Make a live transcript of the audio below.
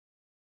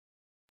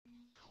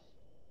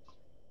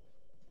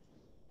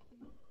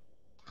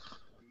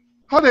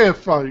Hi there,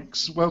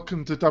 folks.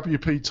 Welcome to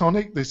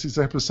WP-Tonic. This is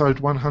episode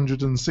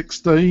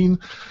 116.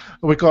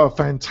 We've got a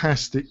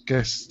fantastic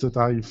guest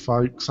today,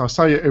 folks. I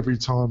say it every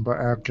time, but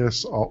our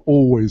guests are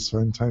always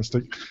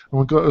fantastic.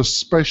 And we've got a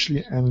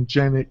especially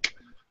angelic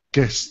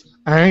guest,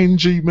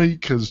 Angie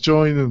Meeker,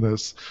 joining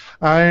us.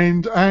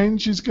 And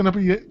Angie's going to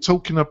be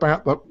talking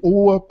about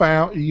all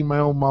about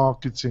email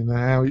marketing and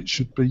how it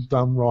should be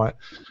done right.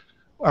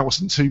 That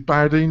wasn't too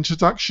bad an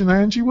introduction,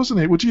 Angie,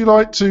 wasn't it? Would you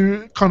like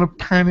to kind of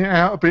pan it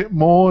out a bit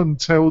more and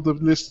tell the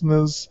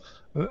listeners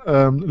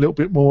a little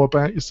bit more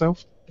about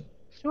yourself?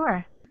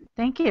 Sure.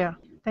 Thank you.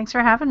 Thanks for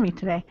having me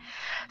today.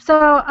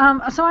 So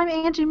I'm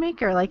Angie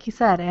Meeker, like you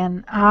said,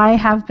 and I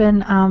have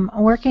been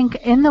working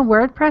in the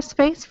WordPress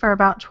space for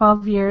about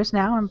 12 years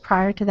now, and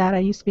prior to that I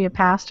used to be a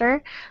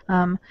pastor,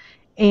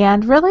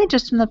 and really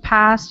just in the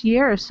past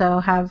year or so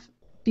have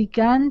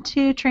begun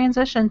to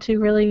transition to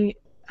really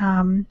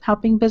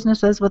helping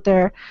businesses with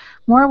their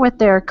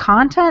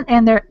content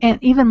and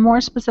even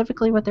more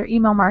specifically with their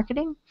email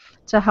marketing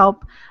to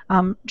help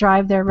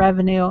drive their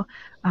revenue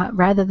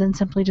rather than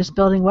simply just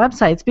building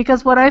websites.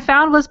 Because what I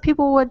found was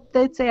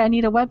they'd say I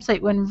need a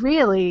website when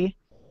really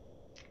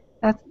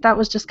that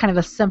was just kind of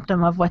a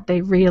symptom of what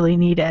they really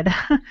needed,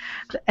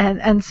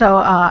 and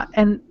so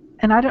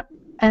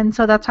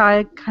that's how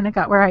I kind of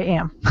got where I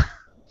am.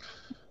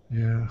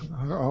 Yeah,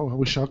 I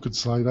wish I could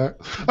say that.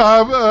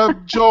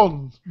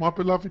 John, my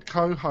beloved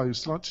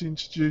co-host, like to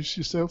introduce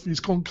yourself. He's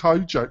gone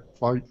Kojak,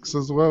 folks,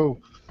 as well.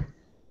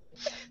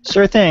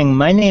 Sure thing.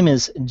 My name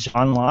is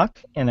John Locke,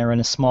 and I run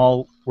a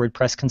small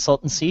WordPress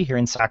consultancy here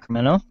in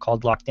Sacramento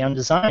called Lockdown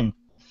Design.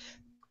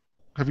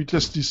 Have you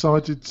just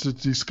decided to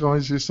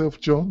disguise yourself,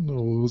 John,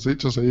 or was it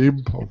just an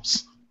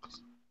impulse?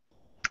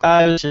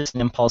 It was just an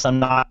impulse. I'm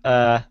not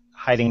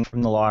hiding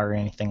from the law or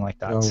anything like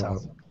that. Oh, so. right.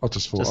 I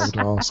just thought I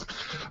would ask.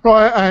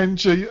 Right,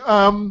 Angie.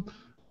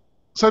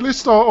 So let's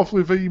start off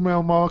with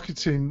email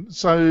marketing.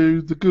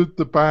 So the good,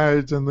 the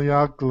bad, and the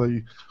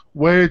ugly.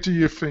 Where do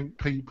you think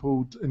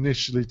people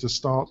initially, to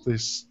start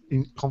this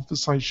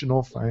conversation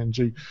off,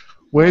 Angie?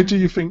 Where do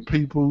you think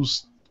people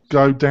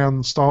start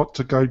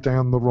to go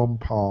down the wrong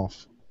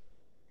path?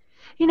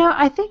 You know,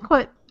 I think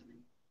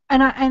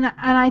and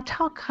I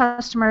tell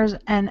customers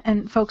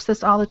and folks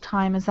this all the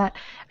time is that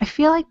I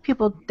feel like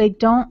people, they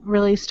don't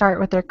really start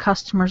with their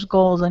customers'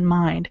 goals in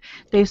mind.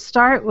 They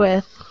start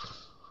with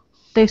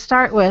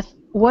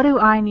what do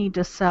I need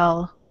to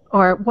sell,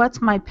 or what's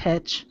my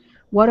pitch?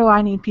 What do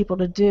I need people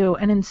to do?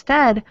 And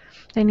instead,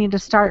 they need to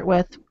start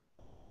with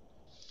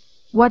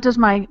what's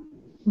my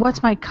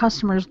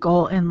customer's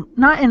goal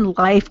not in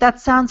life. That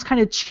sounds kind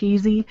of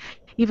cheesy,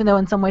 even though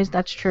in some ways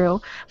that's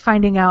true.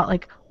 Finding out,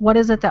 like, what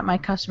is it that my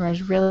customer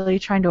is really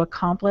trying to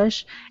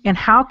accomplish, and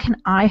how can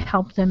I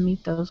help them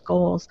meet those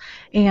goals?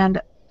 And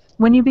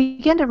when you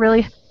begin to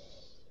really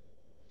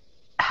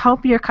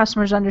help your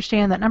customers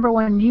understand that, number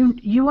one,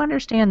 you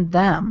understand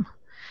them,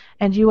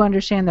 and you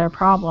understand their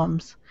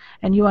problems,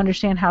 and you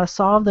understand how to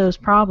solve those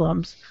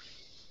problems,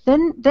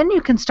 then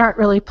you can start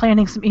really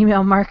planning some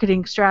email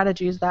marketing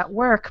strategies that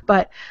work.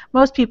 But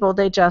most people,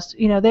 they just,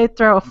 they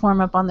throw a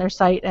form up on their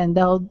site and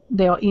they'll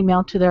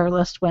email to their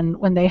list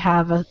when they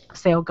have a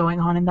sale going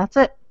on, and that's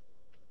it.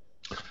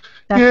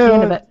 That's the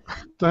end of it.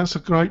 That's a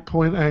great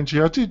point,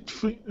 Angie. I did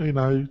think,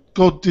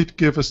 God did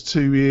give us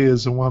 2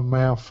 ears and 1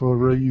 mouth for a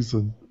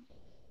reason.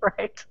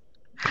 Right.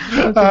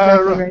 That's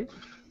exactly right.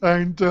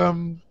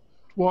 And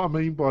what I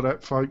mean by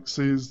that, folks,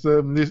 is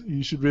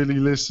you should really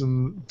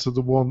listen to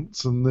the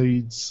wants and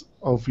needs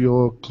of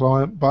your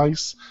client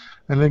base,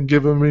 and then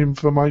give them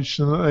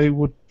information that they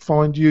would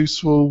find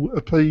useful,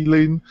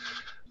 appealing,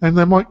 and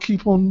they might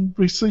keep on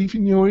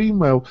receiving your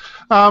email.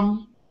 But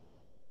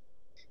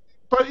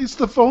it's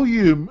the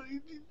volume.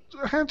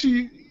 How do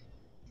you?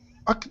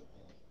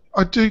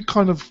 I do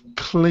kind of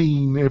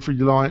clean every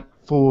 4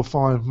 or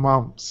 5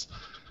 months.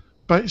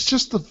 But it's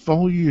just the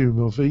volume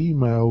of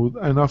email,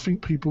 and I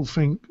think people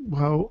think,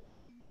 well,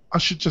 I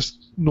should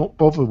just not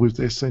bother with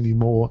this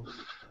anymore.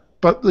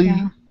 But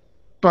the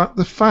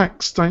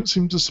facts don't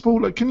seem to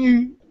support it. Can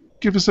you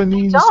give us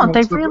any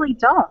insights? They really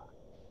don't.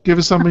 Give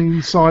us some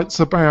insights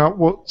about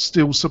what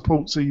still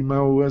supports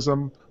email as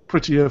a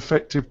pretty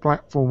effective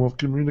platform of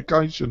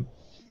communication.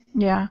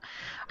 Yeah,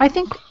 I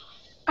think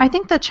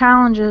the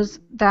challenge is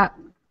that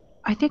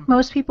I think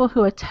most people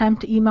who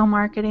attempt email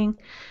marketing,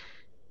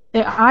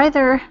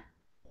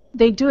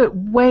 they do it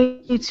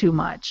way too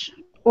much,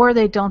 or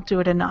they don't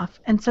do it enough,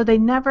 and so they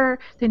never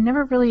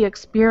really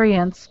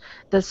experience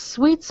the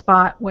sweet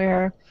spot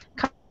where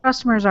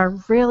customers are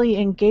really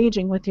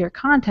engaging with your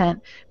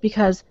content,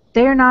 because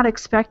they're not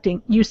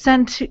expecting, you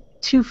send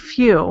too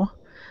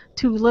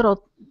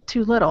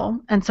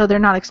little, and so they're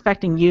not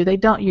expecting you.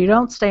 You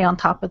don't stay on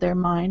top of their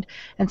mind,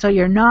 and so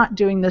you're not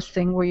doing this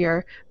thing where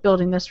you're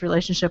building this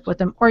relationship with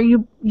them, or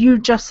you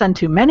just send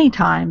too many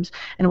times,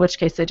 in which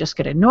case they just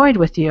get annoyed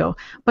with you.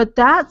 But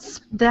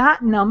that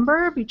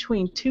number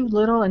between too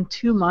little and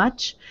too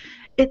much,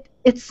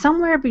 it's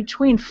somewhere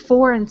between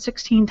 4 and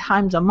 16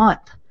 times a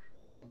month.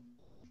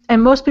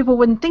 And most people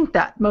wouldn't think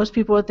that. Most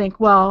people would think,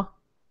 well,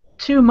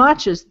 too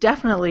much is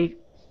definitely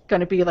going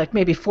to be like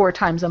maybe 4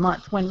 times a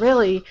month, when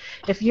really,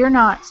 if you're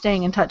not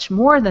staying in touch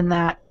more than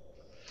that,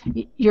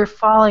 you're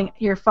falling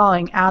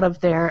out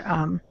of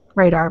their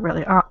radar,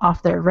 really,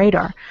 off their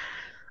radar.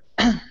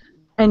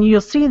 And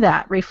you'll see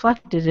that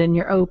reflected in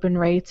your open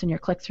rates and your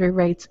click-through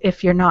rates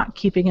if you're not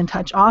keeping in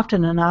touch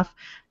often enough,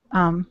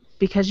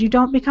 because you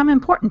don't become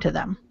important to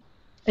them.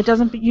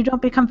 You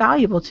don't become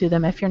valuable to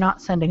them if you're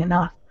not sending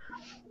enough.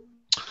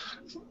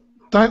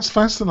 That's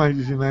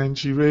fascinating,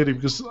 Angie, really,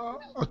 because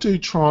I do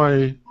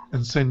try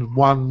and send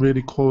one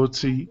really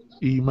quality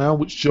email,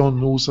 which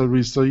John also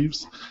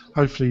receives.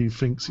 Hopefully he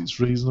thinks it's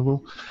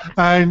reasonable.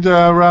 And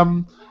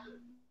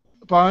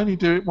but I only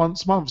do it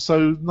once a month.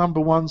 So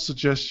number one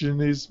suggestion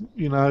is,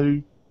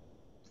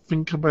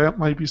 think about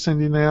maybe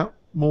sending out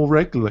more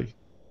regularly.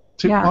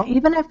 Tip Yeah, one.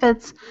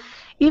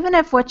 even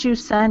if what you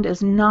send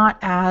is not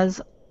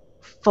as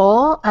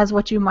full as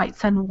what you might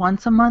send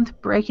once a month,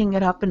 breaking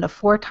it up into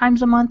 4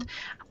 times a month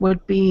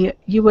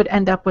you would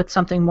end up with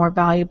something more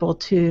valuable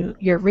to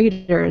your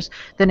readers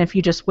than if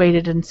you just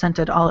waited and sent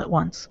it all at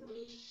once.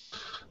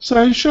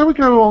 So shall we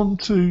go on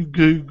to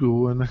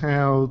Google and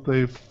how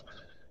they've,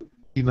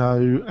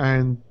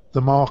 and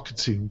the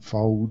marketing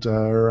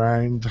folder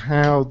and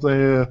how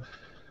they're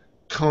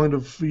kind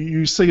of,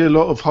 you see a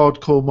lot of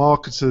hardcore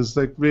marketers,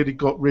 they've really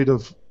got rid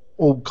of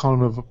all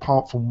kind of,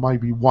 apart from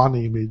maybe one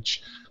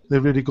image,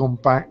 they've really gone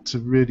back to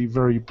really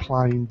very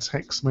plain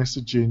text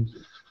messaging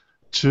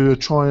to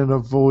try and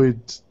avoid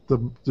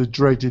the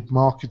dreaded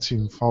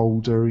marketing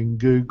folder in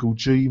Google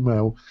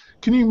Gmail.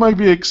 Can you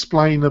maybe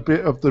explain a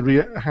bit of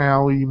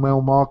how email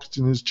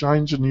marketing has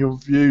changed and your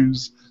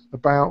views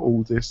about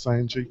all this,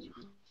 Angie?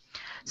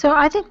 So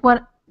I think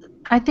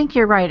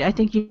you're right. I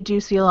think you do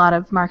see a lot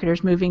of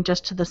marketers moving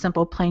just to the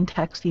simple plain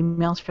text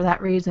emails for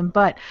that reason.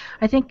 But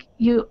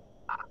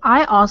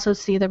I also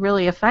see the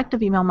really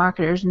effective email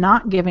marketers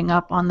not giving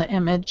up on the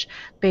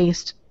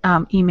image-based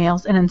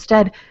emails and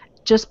instead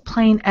just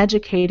plain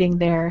educating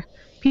their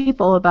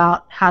people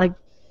about how to,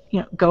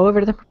 go over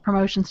to the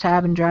promotions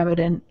tab and drag it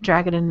in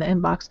the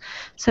inbox,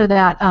 so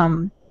that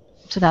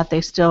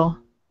they still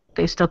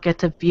get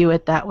to view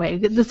it that way.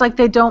 It's like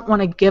they don't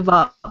want to give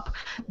up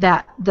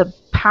the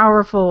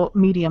powerful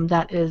medium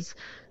that is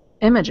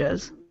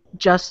images,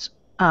 just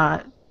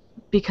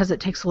because it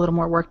takes a little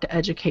more work to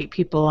educate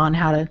people on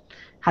how to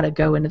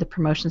go into the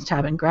promotions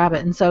tab and grab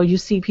it. And so you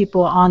see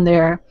people on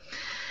their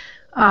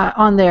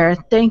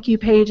thank you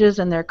pages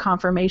and their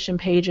confirmation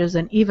pages,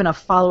 and even a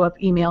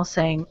follow-up email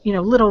saying,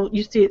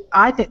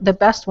 I think the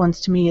best ones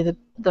to me, the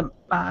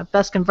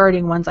best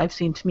converting ones I've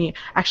seen to me,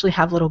 actually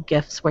have little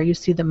GIFs where you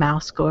see the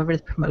mouse go over to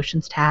the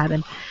promotions tab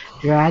and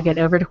drag it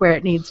over to where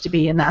it needs to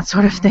be and that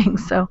sort of thing.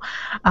 So,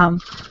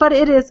 but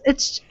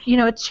it's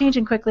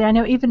changing quickly. I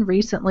know even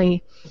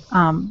recently,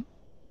 I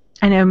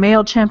know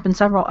MailChimp and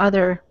several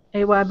other,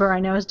 Aweber I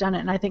know has done it,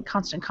 and I think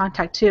Constant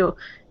Contact too.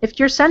 If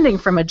you're sending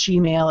from a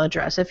Gmail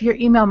address, if your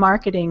email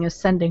marketing is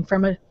sending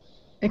from a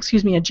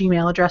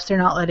Gmail address, they're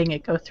not letting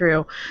it go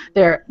through.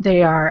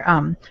 They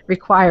are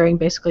requiring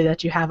basically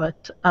that you have a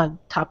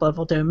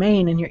top-level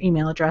domain in your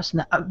email address,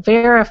 and a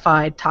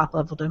verified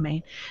top-level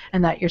domain,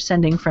 and that you're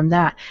sending from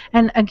that.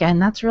 And again,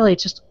 that's really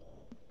just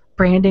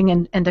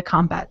branding and to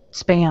combat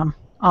spam,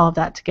 all of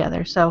that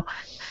together. So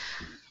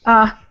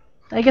I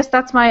guess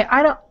that's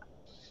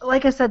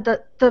like I said,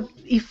 the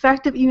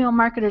effective email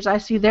marketers I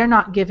see, they're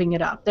not giving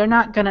it up. They're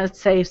not going to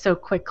say so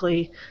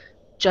quickly,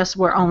 just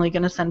we're only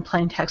going to send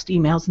plain text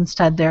emails.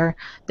 Instead, they're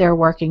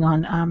working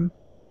on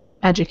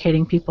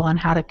educating people on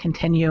how to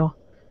continue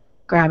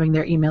grabbing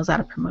their emails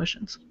out of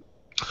promotions.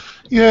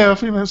 Yeah, I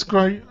think that's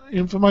great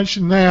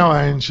information. Now,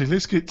 Angie,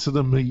 let's get to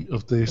the meat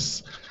of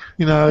this.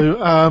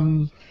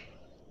 Getting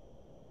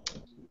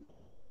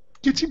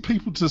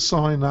people to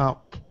sign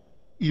up,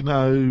 you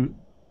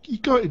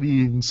got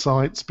any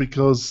insights?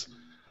 Because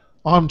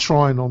I'm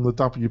trying on the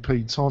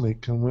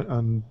WP-Tonic,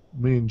 and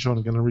me and John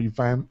are going to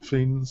revamp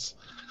things.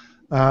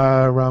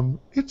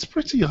 It's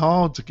pretty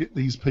hard to get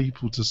these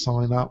people to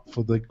sign up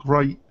for the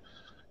great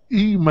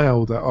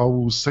email that I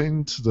will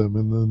send to them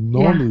and the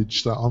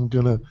knowledge that I'm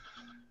going to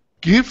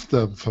give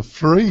them for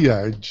free,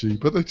 Angie.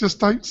 But they just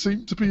don't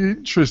seem to be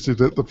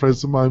interested at the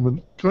present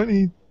moment. Got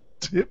any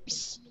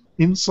tips,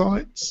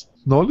 insights,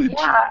 knowledge?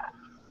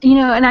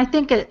 Yeah, and I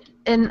think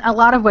in a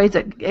lot of ways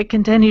it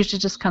continues to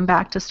just come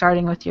back to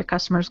starting with your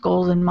customers'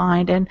 goals in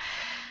mind. And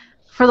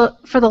for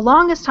the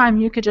longest time,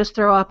 you could just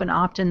throw up an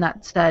opt-in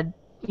that said,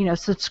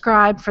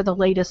 subscribe for the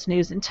latest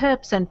news and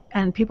tips, and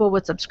people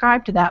would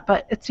subscribe to that.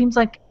 But it seems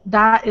like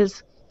that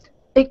is,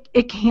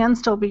 it can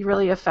still be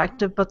really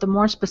effective, but the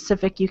more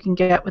specific you can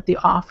get with the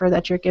offer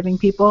that you're giving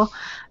people,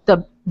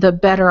 the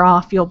better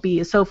off you'll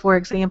be. So, for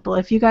example,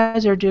 if you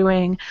guys are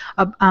doing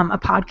a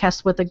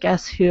podcast with a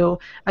guest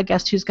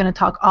who's going to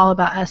talk all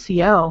about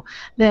SEO,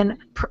 then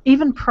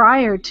even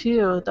prior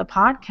to the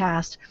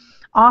podcast,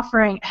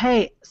 offering,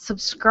 hey,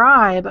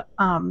 subscribe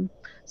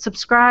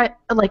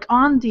like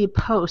on the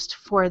post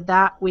for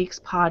that week's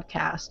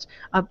podcast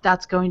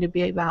that's going to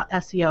be about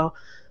SEO.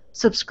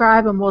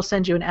 subscribe and we'll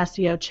send you an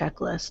SEO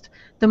checklist.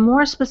 The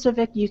more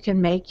specific you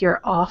can make your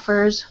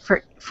offers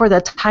for the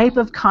type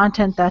of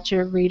content that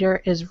your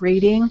reader is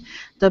reading,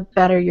 the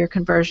better your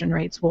conversion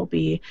rates will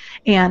be.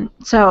 And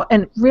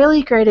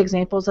really great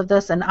examples of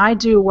this, and I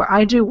do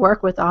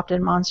work with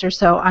OptinMonster,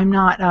 so I'm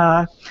not,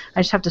 I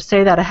just have to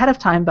say that ahead of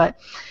time, but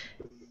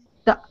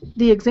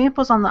the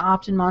examples on the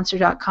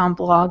OptinMonster.com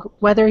blog,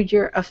 whether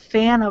you're a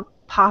fan of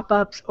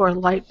pop-ups or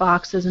light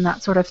boxes and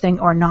that sort of thing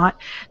or not,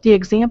 the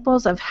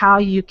examples of how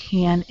you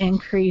can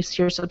increase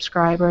your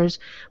subscribers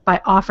by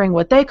offering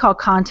what they call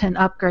content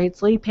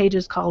upgrades. Lead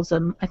Pages calls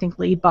them, I think,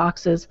 lead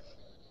boxes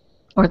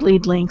or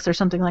lead links or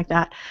something like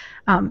that.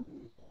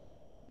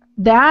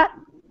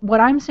 What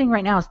I'm seeing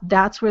right now is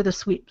that's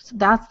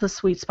the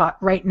sweet spot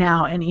right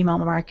now in email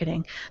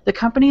marketing. The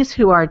companies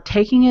who are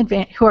taking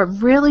advantage, who are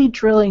really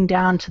drilling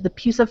down to the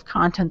piece of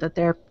content that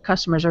their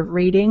customers are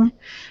reading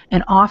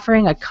and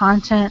offering a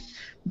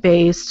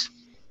content-based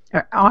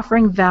or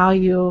offering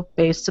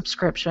value-based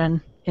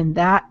subscription in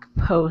that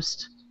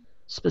post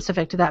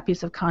specific to that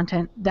piece of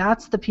content,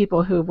 that's the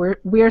people who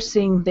we're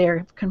seeing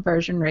their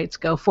conversion rates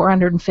go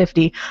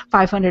 450,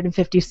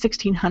 550,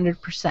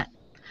 1,600%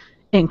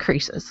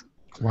 increases.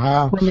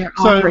 Wow. When they're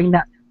offering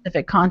that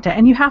specific content.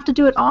 And you have to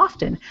do it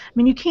often. I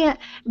mean, you can't,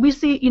 we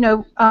see,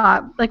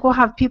 like we'll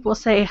have people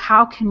say,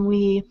 how can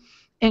we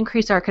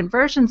increase our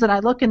conversions? And I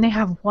look and they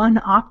have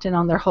one opt-in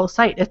on their whole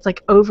site. It's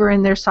like over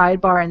in their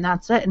sidebar and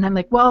that's it. And I'm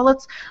like, well,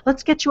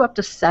 let's get you up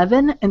to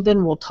 7 and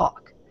then we'll talk.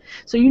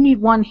 So you need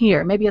one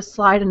here, maybe a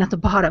slide in at the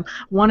bottom,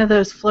 one of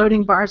those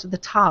floating bars at the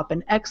top,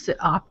 an exit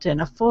opt-in,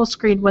 a full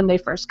screen when they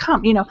first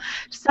come.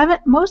 7.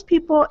 Most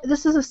people,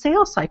 this is a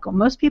sales cycle.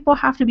 Most people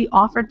have to be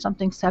offered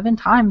something 7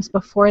 times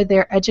before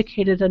they're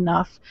educated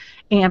enough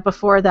and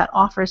before that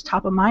offer is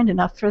top of mind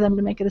enough for them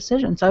to make a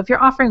decision. So if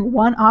you're offering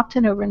one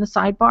opt-in over in the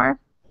sidebar,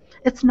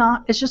 it's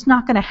just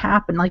not going to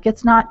happen.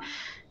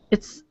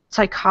 It's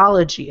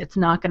psychology. It's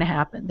not going to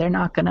happen. They're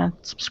not going to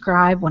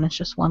subscribe when it's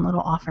just one little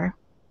offer.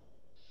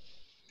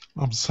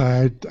 I'm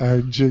sad,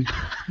 Angie.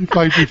 You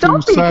made me feel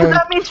Don't be, sad.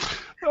 that means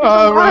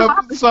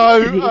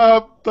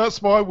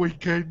that's my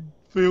weekend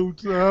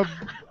filled.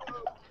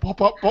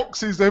 Pop-up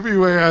boxes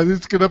everywhere.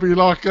 It's going to be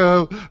like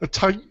a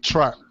tank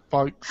trap,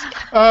 folks.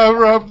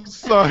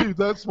 So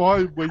that's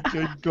my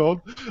weekend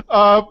gone.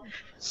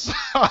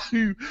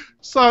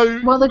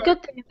 Well, the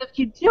good thing is if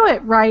you do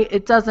it right,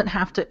 it doesn't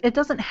have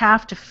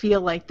to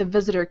feel like the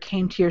visitor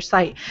came to your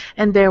site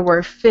and there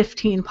were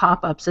 15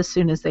 pop-ups as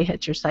soon as they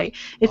hit your site.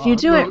 If you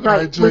do it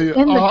right, Angie,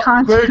 within the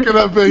content, they're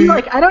gonna be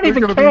like, I don't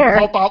even care.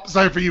 Pop-ups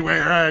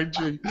everywhere,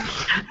 Angie.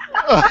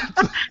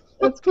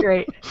 That's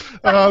great.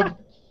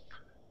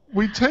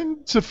 We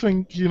tend to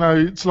think,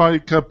 it's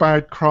like a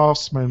bad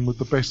craftsman with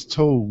the best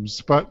tools,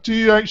 but do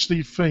you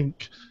actually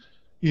think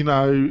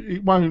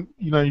it won't,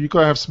 you've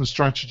got to have some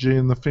strategy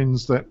in the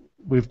things that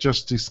we've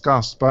just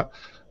discussed, but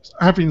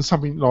having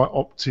something like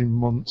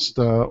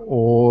OptinMonster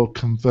or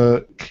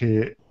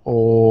ConvertKit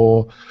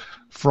or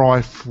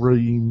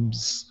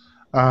FryFrames,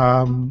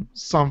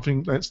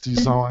 something that's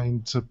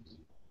designed to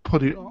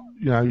put it,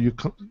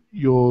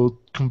 your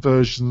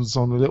conversions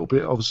on a little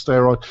bit of a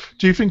steroid.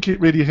 Do you think it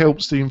really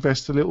helps to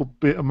invest a little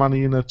bit of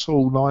money in a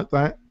tool like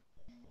that?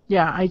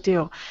 Yeah, I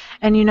do.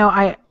 And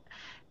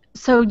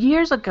so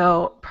years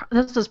ago,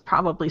 this was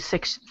probably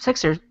six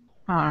or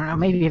I don't know,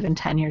 maybe even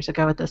 10 years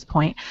ago at this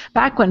point,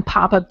 back when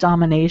pop-up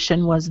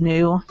domination was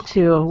new to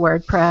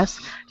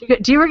WordPress.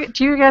 Do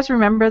you guys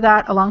remember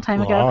that a long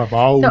time ago?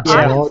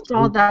 I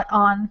installed that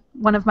on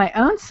one of my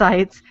own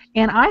sites,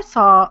 and I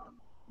saw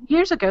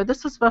years ago,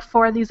 this was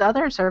before these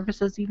other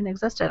services even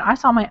existed, I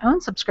saw my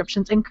own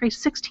subscriptions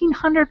increase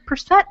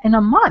 1,600% in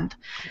a month.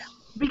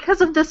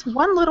 Because of this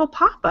one little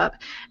pop-up.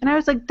 And I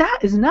was like, that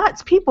is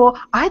nuts.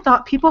 I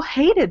thought people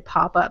hated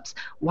pop-ups.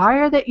 Why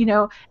are they,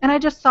 and I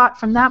just thought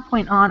from that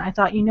point on, I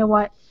thought, you know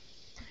what,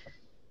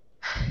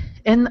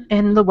 in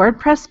the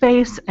WordPress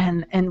space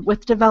and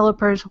with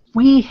developers,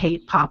 we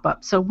hate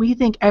pop-ups. So we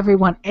think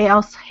everyone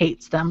else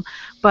hates them,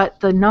 but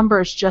the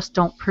numbers just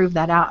don't prove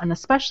that out. And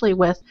especially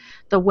with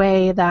the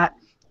way that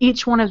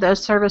each one of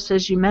those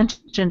services you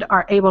mentioned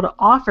are able to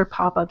offer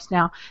pop-ups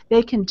now.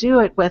 They can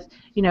do it with,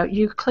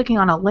 you clicking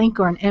on a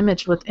link or an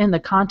image within the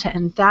content,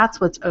 and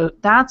that's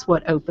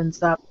what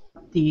opens up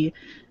the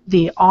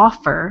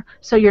offer.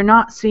 So you're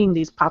not seeing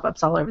these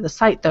pop-ups all over the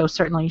site, though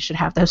certainly you should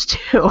have those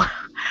too.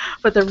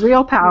 But the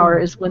real power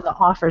is when the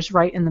offer's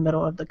right in the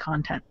middle of the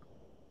content.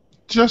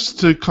 Just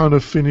to kind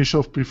of finish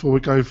off before we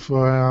go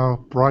for our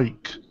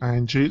break,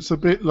 Angie, it's a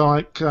bit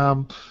like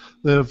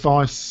the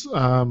advice that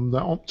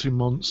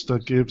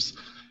OptinMonster gives.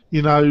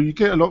 You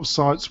get a lot of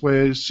sites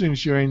where as soon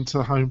as you enter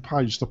the home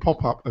page, the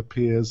pop-up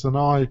appears, and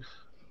I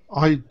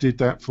did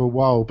that for a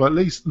while, but at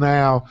least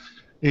now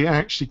it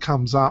actually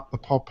comes up, the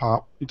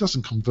pop-up. It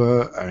doesn't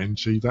convert,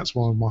 Angie. That's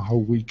why my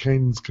whole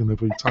weekend's going to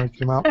be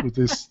taken up with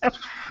this.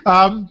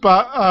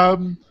 But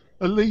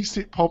at least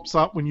it pops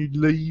up when you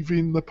leave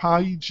in the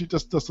page. It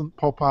just doesn't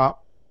pop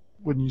up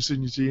when as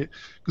soon as you see it,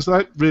 because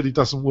that really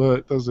doesn't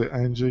work, does it,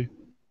 Angie?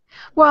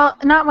 Well,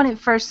 not when it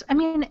first. I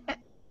mean,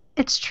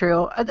 It's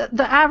true.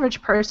 The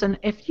average person,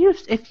 if you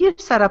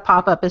set a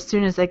pop-up as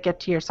soon as they get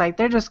to your site,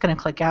 they're just going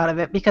to click out of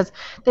it because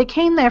they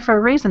came there for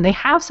a reason. They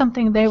have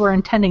something they were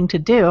intending to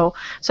do,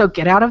 so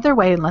get out of their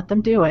way and let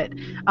them do it.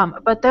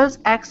 But those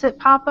exit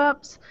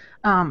pop-ups,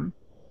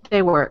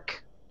 they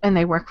work, and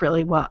they work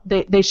really well.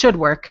 They should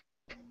work.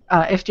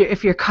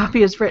 If your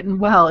copy is written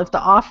well, if the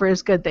offer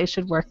is good, they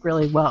should work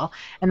really well.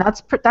 And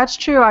that's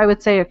true, I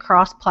would say,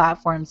 across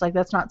platforms. Like,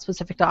 that's not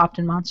specific to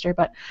OptinMonster,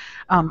 but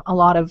a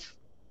lot of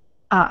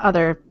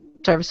other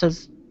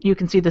services, you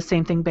can see the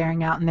same thing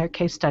bearing out in their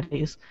case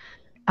studies.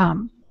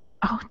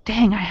 Oh,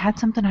 dang, I had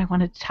something I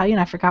wanted to tell you, and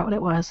I forgot what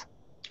it was.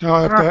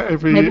 I have that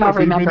every minute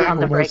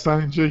almost,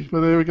 Angie,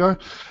 but there we go.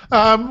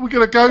 We're going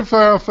to go for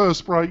our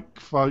first break,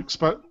 folks,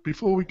 but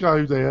before we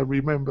go there,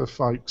 remember,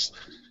 folks,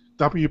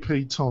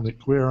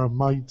 WP-Tonic, we're a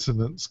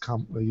maintenance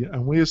company,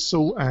 and we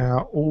sort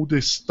out all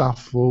this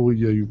stuff for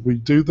you. We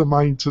do the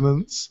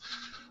maintenance,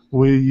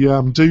 we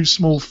do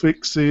small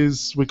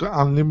fixes, we've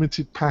got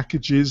unlimited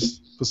packages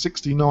for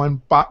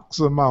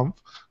 $69 a month,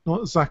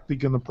 not exactly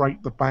going to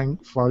break the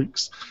bank,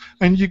 folks,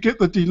 and you get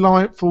the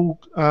delightful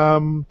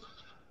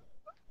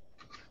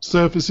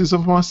services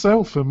of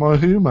myself and my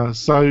humour,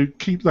 so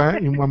keep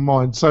that in one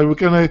mind. So we're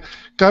going to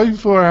go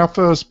for our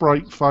first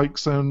break,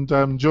 folks, and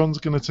John's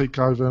going to take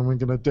over and we're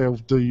going to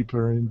delve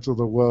deeper into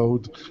the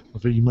world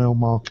of email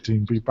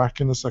marketing. Be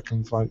back in a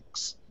second,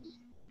 folks.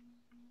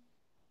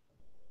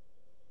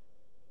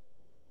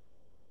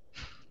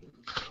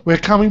 We're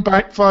coming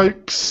back,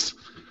 folks.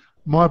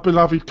 My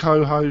beloved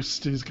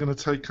co-host is going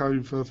to take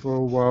over for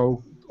a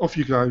while. Off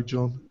you go,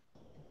 John.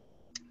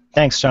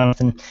 Thanks,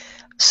 Jonathan.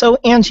 So,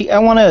 Angie, I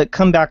want to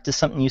come back to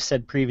something you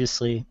said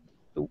previously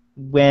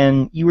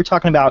when you were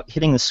talking about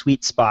hitting the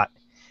sweet spot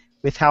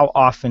with how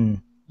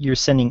often you're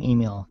sending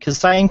email,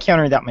 because I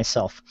encounter that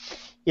myself.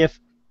 If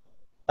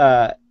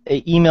an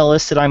email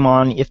list that I'm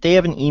on, if they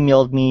haven't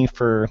emailed me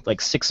for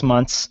like 6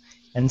 months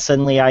and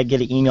suddenly I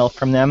get an email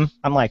from them,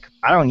 I'm like,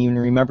 I don't even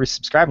remember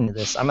subscribing to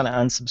this. I'm going to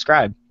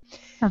unsubscribe.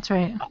 That's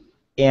right.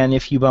 And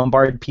if you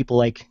bombard people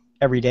like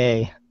every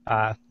day,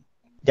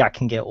 that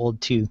can get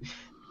old too.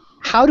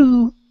 How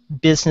do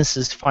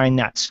businesses find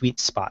that sweet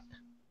spot,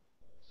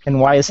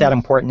 and why is that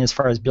important as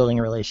far as building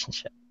a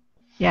relationship?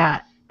 Yeah,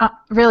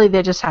 really,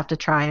 they just have to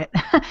try it.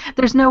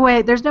 There's no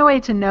way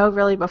to know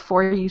really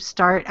before you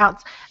start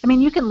out. I mean,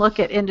 you can look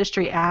at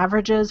industry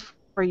averages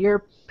for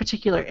your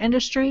particular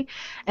industry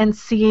and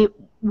see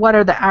what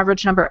are the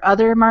average number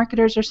other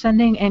marketers are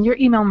sending, and your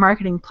email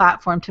marketing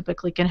platform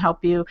typically can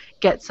help you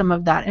get some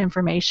of that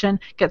information,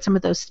 get some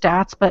of those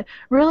stats. But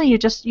really, you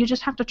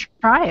just have to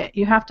try it.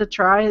 You have to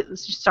try.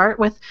 Start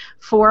with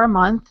 4 a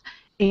month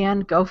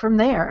and go from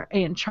there,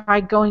 and try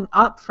going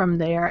up from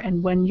there.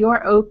 And when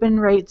your open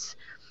rates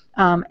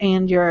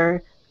and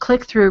your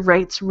click-through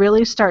rates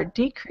really start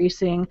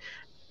decreasing,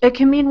 it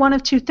can mean one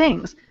of two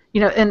things.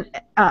 And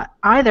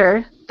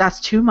either that's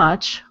too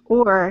much,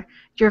 or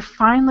you're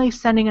finally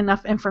sending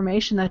enough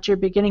information that you're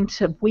beginning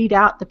to weed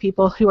out the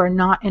people who are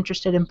not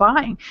interested in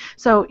buying.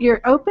 So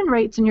your open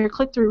rates and your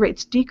click-through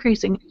rates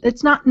decreasing,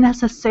 it's not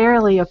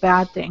necessarily a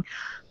bad thing.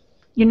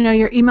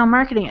 Your email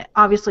marketing,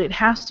 obviously it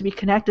has to be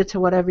connected to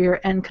whatever your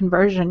end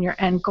conversion, your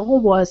end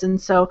goal was,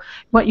 and so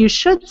what you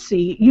should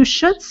see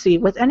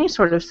with any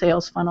sort of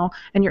sales funnel,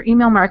 and your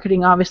email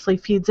marketing obviously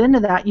feeds into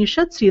that, you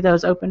should see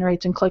those open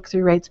rates and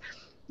click-through rates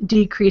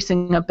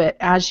decreasing a bit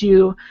as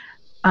you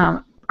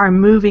are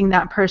moving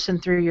that person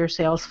through your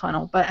sales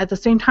funnel. But at the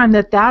same time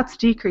that's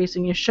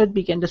decreasing, you should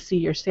begin to see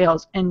your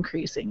sales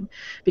increasing,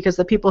 because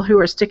the people who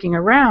are sticking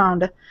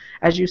around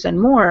as you send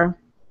more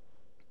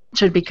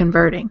should be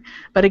converting.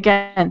 But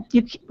again,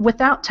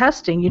 without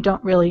testing, you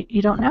don't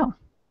know.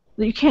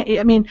 You can't.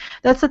 I mean,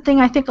 that's the thing.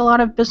 I think a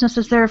lot of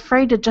businesses, they're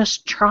afraid to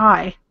just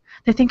try.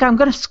 They think, I'm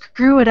going to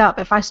screw it up.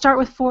 If I start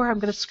with 4, I'm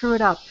going to screw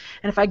it up.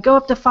 And if I go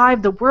up to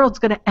 5, the world's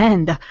going to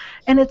end.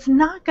 And it's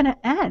not going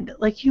to end.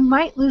 Like, you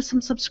might lose some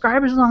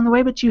subscribers along the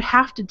way, but you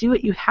have to do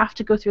it. You have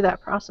to go through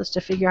that process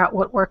to figure out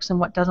what works and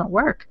what doesn't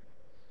work.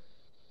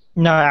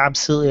 No,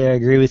 absolutely. I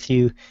agree with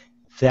you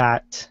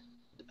that,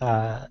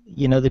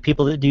 the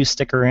people that do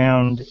stick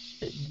around,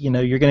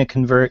 you're going to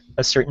convert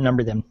a certain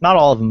number of them. Not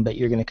all of them, but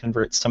you're going to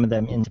convert some of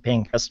them into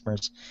paying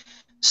customers.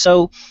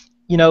 So,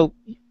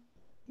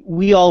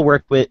 we all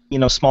work with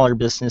smaller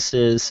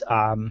businesses,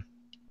 and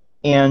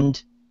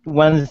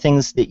one of the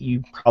things that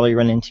you probably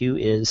run into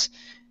is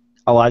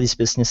a lot of these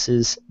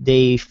businesses,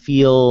 they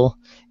feel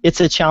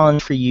it's a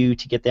challenge for you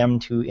to get them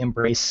to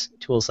embrace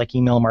tools like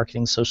email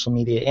marketing, social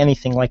media,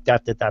 anything like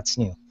that's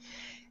new.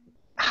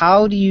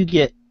 How do you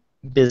get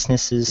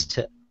businesses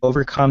to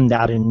overcome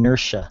that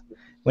inertia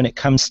when it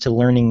comes to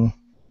learning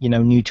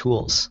new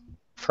tools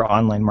for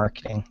online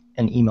marketing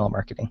and email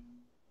marketing?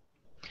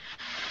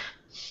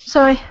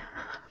 So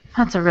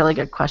that's a really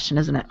good question,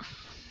 isn't it?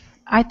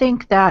 I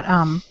think that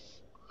I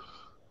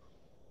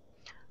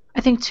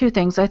think two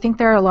things. I think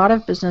there are a lot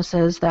of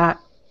businesses that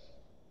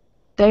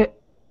they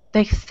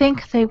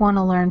think they want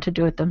to learn to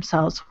do it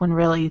themselves when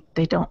really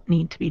they don't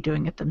need to be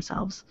doing it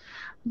themselves.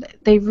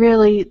 They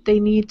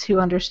need to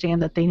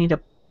understand that they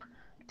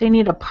they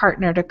need a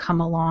partner to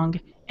come along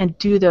and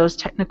do those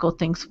technical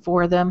things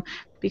for them,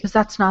 because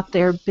that's not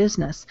their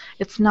business.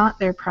 It's not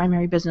their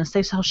primary business.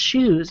 They sell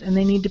shoes, and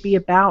they need to be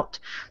about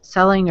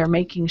selling or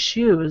making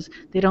shoes.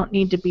 They don't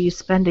need to be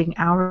spending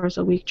hours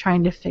a week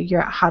trying to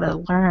figure out how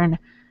to learn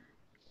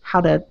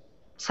how to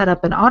set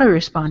up an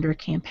autoresponder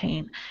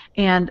campaign.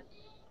 And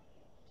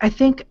I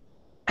think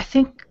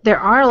there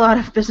are a lot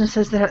of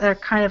businesses that are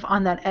kind of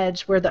on that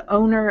edge where the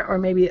owner or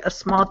maybe a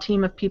small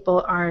team of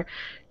people are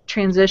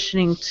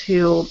transitioning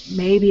to,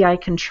 maybe I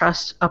can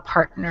trust a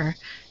partner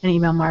in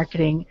email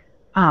marketing.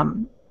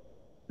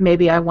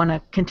 Maybe I want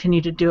to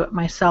continue to do it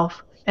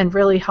myself, and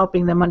really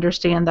helping them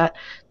understand that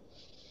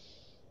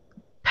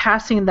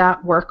passing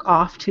that work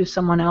off to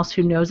someone else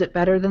who knows it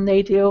better than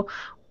they do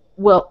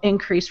will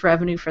increase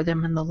revenue for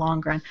them in the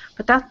long run.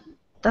 But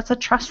that's a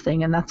trust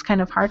thing, and that's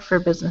kind of hard for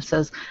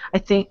businesses. I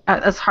think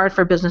it's hard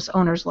for business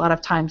owners a lot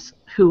of times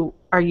who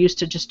are used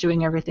to just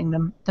doing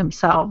everything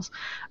themselves.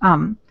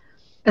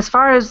 As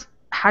far as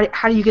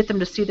how do you get them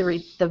to see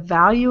the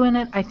value in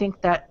it, I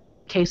think that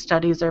case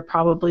studies are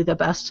probably the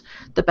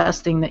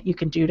best thing that you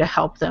can do to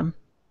help them.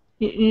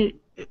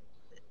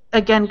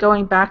 Again,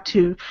 going back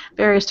to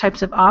various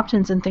types of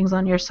opt-ins and things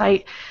on your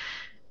site,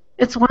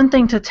 it's one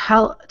thing to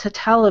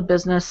tell a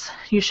business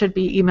you should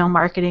be email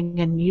marketing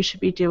and you should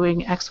be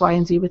doing X, Y,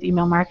 and Z with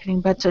email marketing,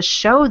 but to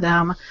show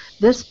them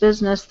this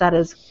business that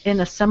is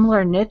in a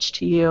similar niche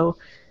to you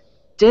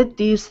did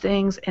these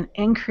things and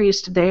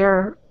increased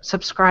their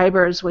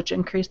subscribers, which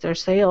increased their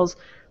sales.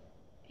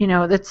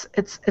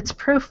 It's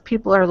proof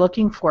people are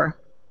looking for.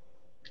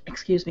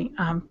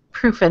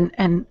 Proof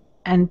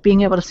and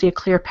being able to see a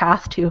clear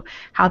path to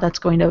how that's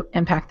going to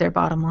impact their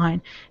bottom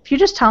line. If you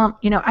just tell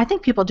them, I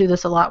think people do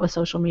this a lot with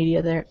social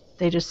media.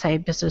 They just say,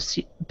 business,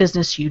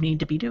 you need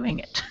to be doing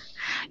it.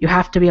 You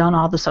have to be on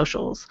all the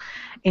socials.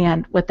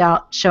 And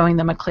without showing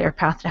them a clear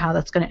path to how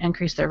that's going to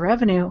increase their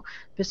revenue,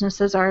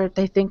 businesses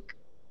they think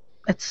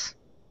it's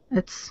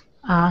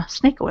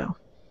snake oil.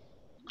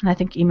 And I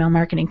think email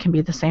marketing can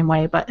be the same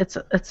way, but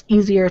it's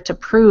easier to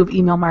prove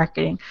email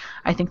marketing,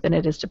 I think, than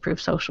it is to prove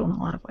social in a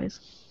lot of ways.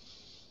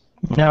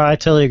 No, I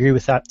totally agree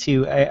with that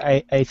too.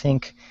 I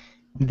think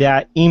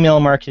that email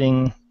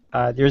marketing,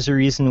 there's a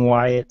reason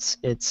why it's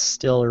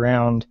still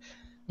around.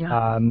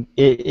 Yeah.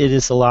 It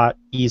is a lot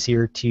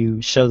easier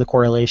to show the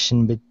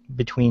correlation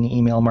between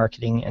email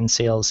marketing and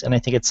sales, and I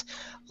think it's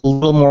a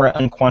little more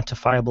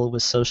unquantifiable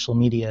with social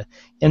media.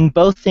 In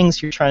both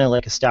things, you're trying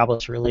to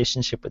establish a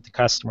relationship with the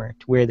customer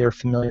to where they're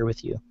familiar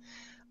with you.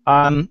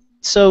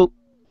 So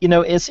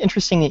it's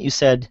interesting that you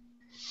said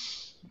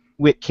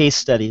with case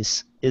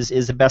studies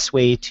is the best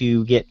way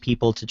to get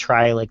people to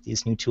try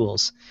these new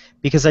tools,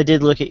 because I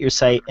did look at your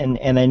site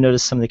and I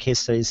noticed some of the case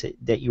studies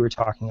that you were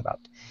talking about.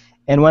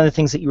 And one of the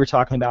things that you were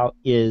talking about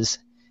is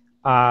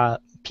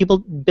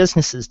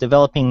businesses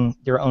developing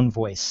their own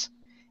voice,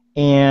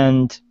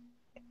 and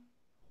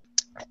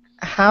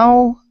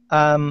how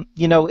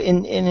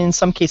in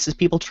some cases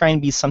people try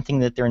and be something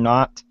that they're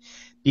not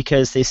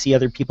because they see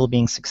other people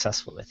being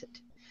successful with it.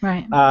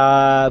 Right.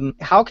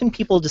 How can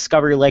people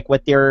discover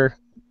what their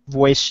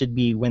voice should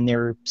be when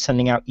they're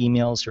sending out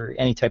emails or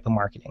any type of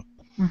marketing?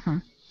 Mm-hmm.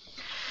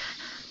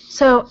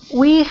 So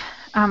we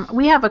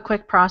have a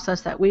quick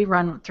process that we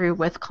run through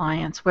with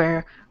clients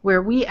where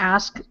we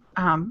ask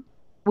them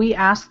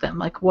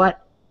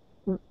what.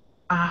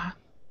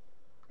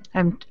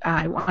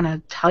 I want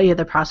to tell you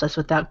the process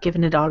without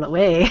giving it all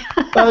away.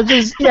 Well,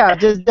 just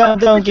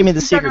don't give me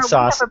the secret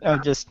sauce.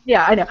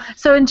 Yeah, I know.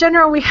 So in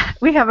general,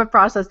 we have a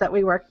process that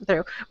we work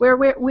through where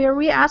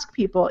we ask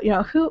people,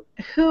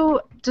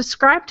 who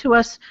describe to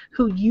us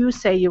who you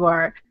say you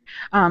are.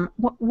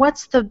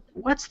 What's the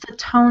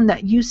tone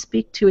that you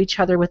speak to each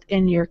other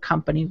within your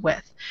company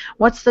with?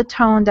 What's the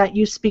tone that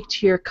you speak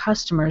to your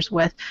customers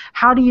with?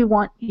 How do you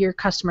want your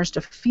customers to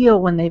feel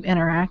when they've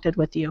interacted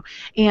with you?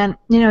 And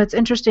it's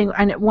interesting.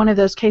 And one of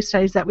those case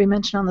studies that we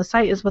mentioned on the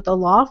site is with a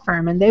law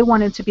firm, and they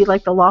wanted to be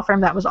like the law firm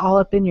that was all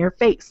up in your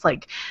face.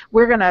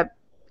 We're gonna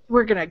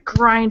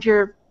grind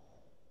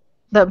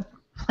the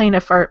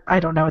plaintiff, or I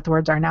don't know what the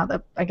words are now.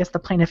 I guess the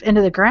plaintiff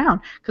into the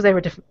ground because they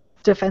were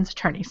defense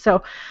attorneys.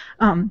 So,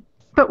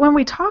 but when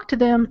we talked to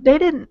them,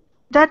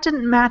 that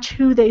didn't match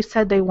who they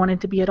said they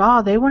wanted to be at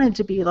all. They wanted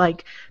to be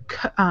like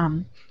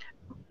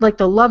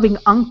the loving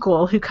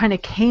uncle who kind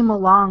of came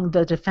along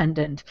the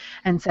defendant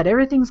and said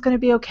everything's going to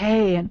be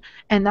okay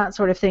and that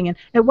sort of thing. And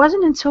it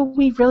wasn't until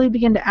we really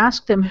began to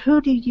ask them,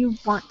 who do you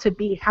want to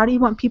be? How do you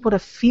want people to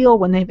feel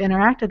when they've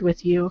interacted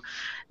with you,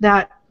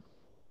 that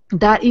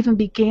even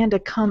began to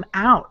come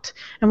out.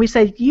 And we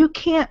said, you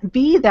can't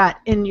be that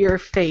in your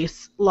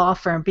face law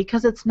firm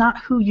because it's not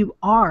who you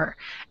are.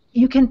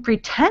 You can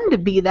pretend to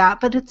be that,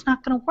 but it's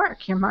not going to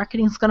work. Your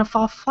marketing is going to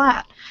fall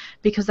flat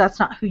because that's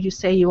not who you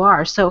say you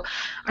are. So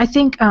I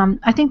think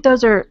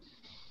those are,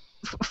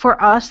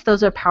 for us,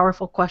 those are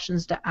powerful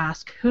questions to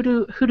ask. Who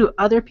do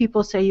other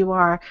people say you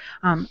are?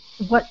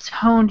 What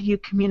tone do you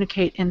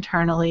communicate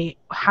internally?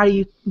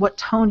 What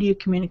tone do you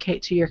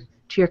communicate to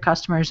your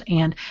customers,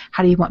 and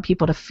how do you want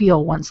people to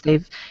feel once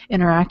they've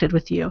interacted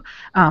with you?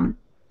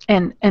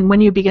 And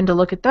when you begin to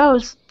look at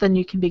those, then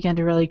you can begin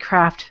to really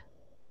craft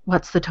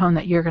what's the tone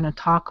that you're going to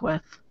talk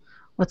with,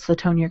 what's the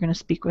tone you're going to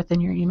speak with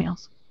in your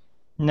emails.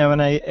 No,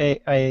 and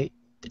I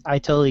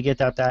totally get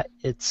that. That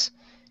it's,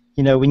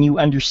 when you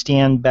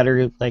understand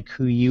better like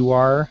who you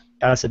are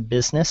as a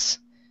business,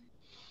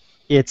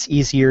 it's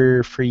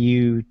easier for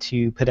you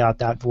to put out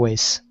that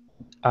voice,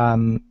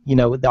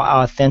 the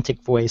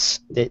authentic voice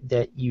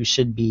that you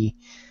should be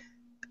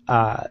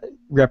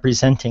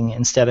representing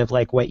instead of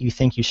like what you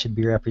think you should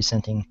be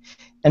representing.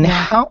 And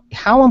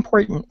how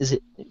important is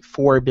it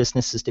for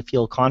businesses to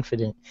feel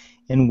confident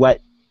in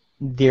what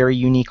their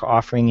unique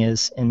offering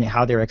is and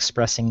how they're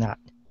expressing that,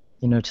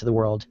 to the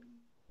world?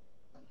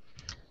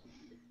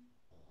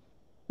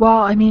 Well,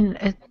 I mean,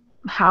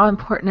 how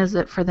important is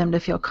it for them to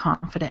feel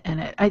confident in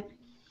it?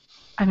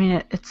 I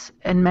mean, it's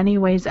in many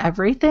ways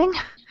everything,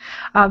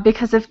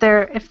 because if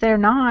they're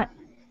not,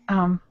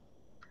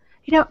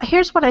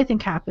 here's what I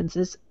think happens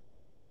is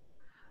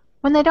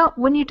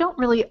when you don't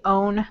really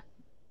own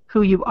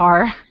who you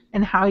are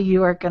and how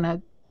you are going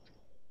to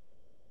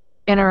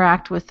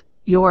interact with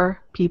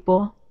your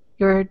people,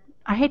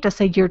 I hate to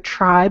say your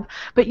tribe,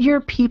 but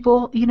your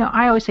people,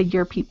 I always say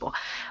your people,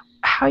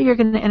 how you're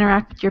going to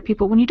interact with your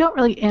people. When you don't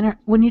really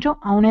when you don't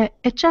own it,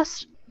 it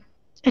just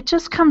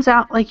comes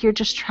out like you're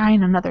just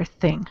trying another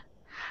thing.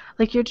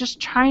 Like you're just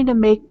trying to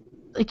make,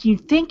 like you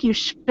think you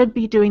should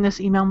be doing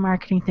this email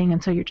marketing thing,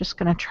 and so you're just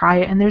going to try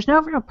it, and there's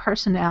no real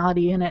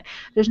personality in it.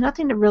 There's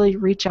nothing to really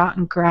reach out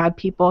and grab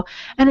people,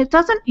 and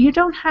you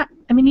don't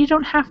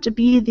have to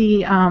be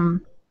the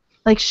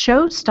like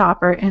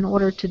showstopper in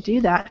order to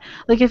do that.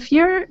 Like if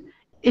you're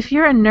a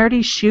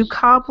nerdy shoe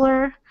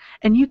cobbler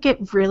and you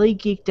get really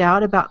geeked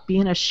out about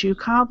being a shoe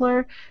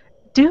cobbler,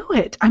 do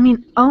it. I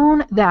mean,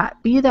 own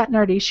that. Be that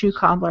nerdy shoe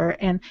cobbler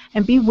and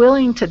be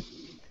willing to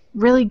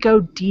really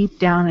go deep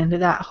down into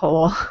that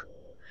hole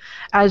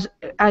as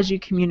you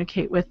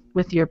communicate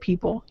with your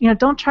people.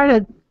 Don't try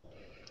to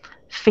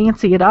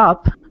fancy it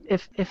up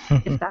if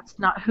that's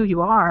not who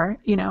you are.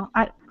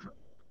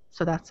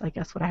 So that's, I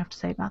guess, what I have to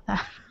say about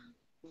that.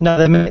 No,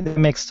 that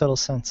makes total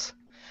sense.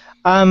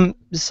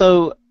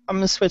 So I'm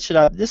going to switch it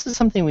up. This is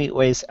something we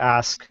always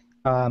ask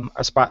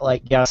our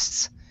Spotlight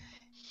guests.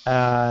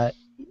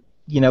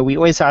 We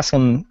always ask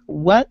them,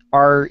 what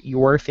are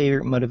your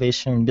favorite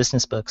motivation and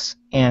business books?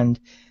 And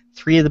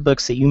 3 of the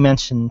books that you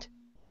mentioned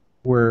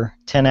were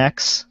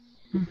 10X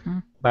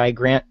by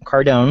Grant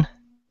Cardone,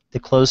 The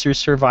Closer's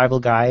Survival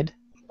Guide,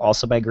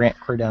 also by Grant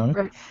Cardone,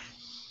 right,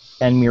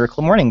 and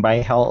Miracle Morning by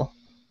Hal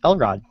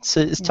Elrod.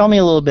 So tell me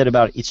a little bit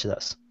about each of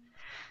those.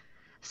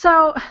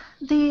 So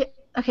the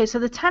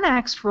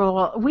 10X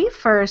rule,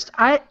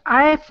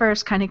 I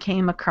first kind of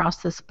came across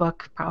this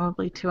book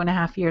probably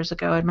 2.5 years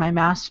ago in my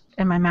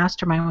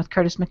mastermind with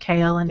Curtis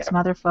McHale and some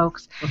other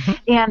folks,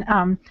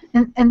 and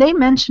they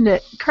mentioned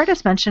it.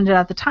 Curtis mentioned it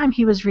at the time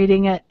he was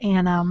reading it,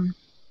 and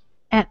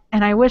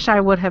I wish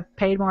I would have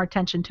paid more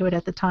attention to it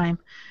at the time,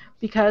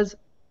 because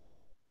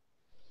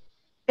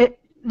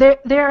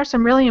there are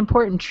some really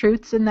important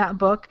truths in that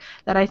book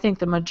that I think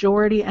the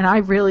majority, and I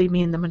really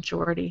mean the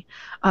majority,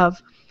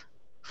 of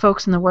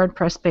folks in the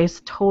WordPress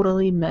space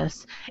totally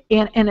miss.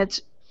 And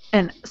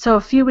so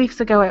a few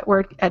weeks ago at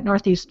work at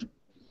Northeast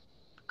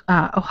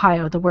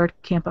Ohio, the Word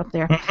Camp up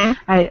there,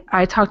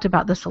 I talked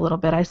about this a little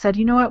bit. I said,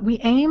 you know what, we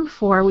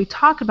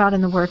talk about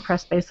in the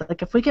WordPress space,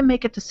 like if we can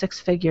make it to 6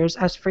 figures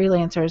as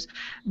freelancers,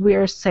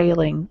 we're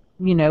sailing.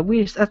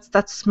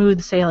 That's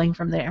smooth sailing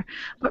from there.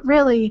 But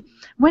really,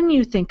 when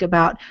you think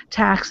about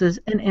taxes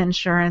and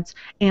insurance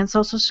and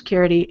Social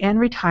Security and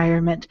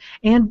retirement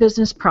and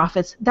business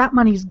profits, that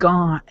money's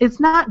gone.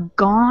 It's not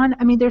gone.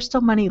 I mean, there's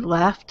still money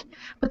left,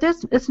 but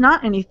it's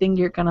not anything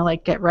you're going to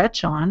like get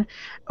rich on,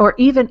 or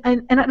even,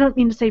 and I don't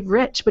mean to say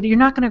rich, but you're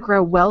not going to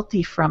grow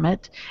wealthy from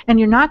it, and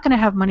you're not going to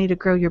have money to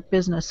grow your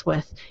business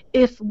with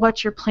if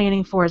what you're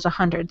planning for is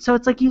 100. So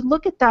it's like you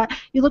look at that,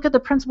 you look at the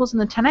principles in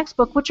the 10X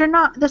book, which are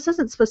not, this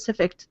isn't specific.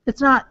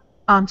 It's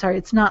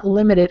not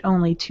limited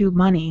only to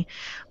money,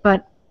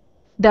 but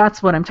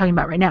that's what I'm talking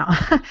about right now.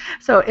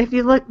 So if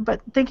you look,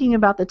 but thinking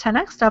about the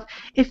 10X stuff,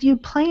 if you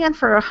plan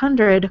for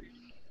 100,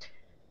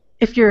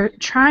 if you're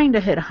trying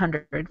to hit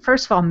 100,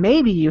 first of all,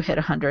 maybe you hit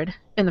 100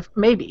 in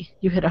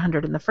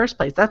the first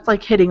place. That's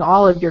like hitting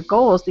all of your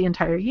goals the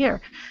entire year.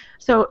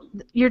 So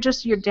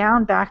you're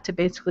down back to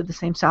basically the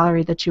same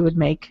salary that you would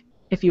make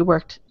if you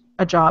worked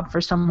a job for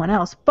someone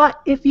else.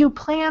 But if you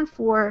plan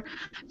for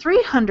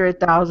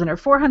 300,000 or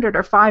 400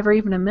 or 5 or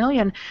even $1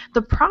 million,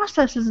 the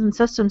processes and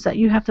systems that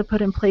you have to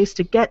put in place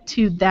to get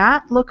to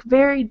that look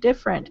very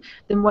different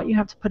than what you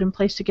have to put in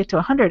place to get to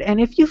 100.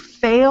 And if you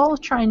fail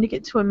trying to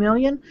get to $1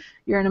 million,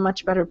 you're in a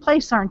much better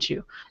place, aren't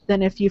you,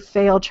 than if you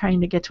fail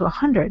trying to get to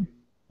 100.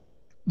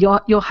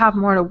 You'll have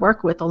more to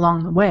work with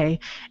along the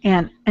way,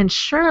 and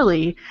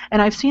surely,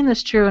 and I've seen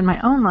this true in my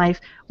own life,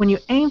 when you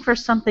aim for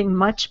something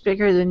much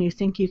bigger than you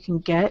think you can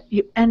get,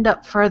 you end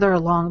up further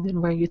along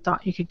than where you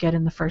thought you could get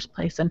in the first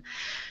place.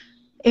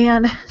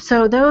 And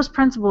so those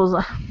principles,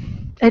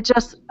 It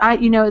just,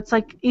 it's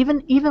like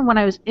even when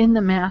I was in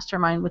the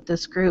mastermind with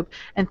this group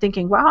and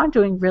thinking, wow, I'm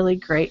doing really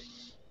great.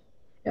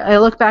 I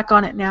look back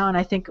on it now and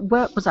I think,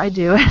 what was I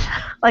doing?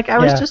 Like I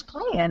was just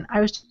playing.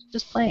 I was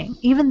just playing.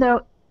 Even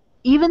though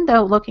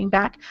looking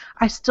back,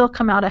 I still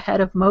come out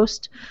ahead of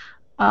most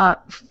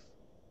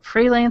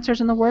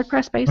freelancers in the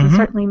WordPress space, and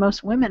certainly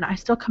most women. I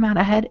still come out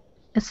ahead.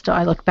 And still,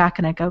 I look back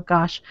and I go,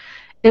 gosh,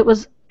 it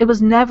was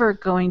never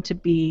going to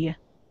be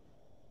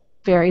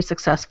very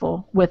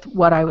successful with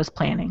what I was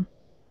planning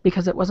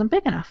because it wasn't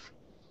big enough.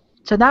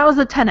 So that was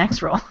the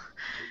 10x rule.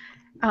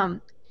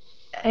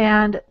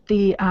 And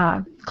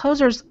the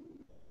closer's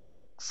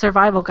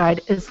survival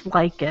guide is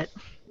like it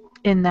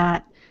in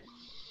that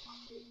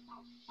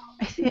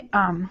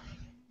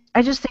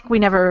I just think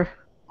I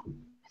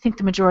think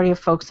the majority of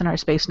folks in our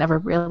space never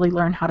really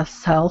learn how to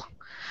sell.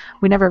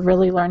 We never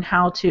really learn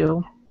how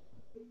to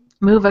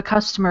move a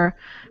customer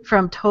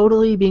from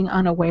totally being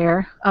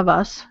unaware of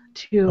us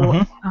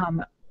to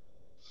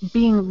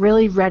being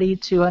really ready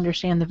to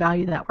understand the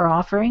value that we're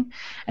offering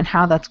and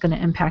how that's going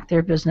to impact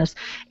their business.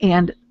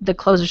 And the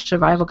Closer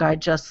Survival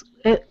Guide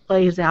it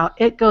lays out,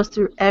 it goes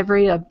through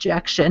every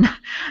objection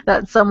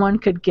that someone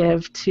could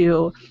give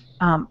to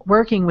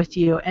working with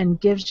you and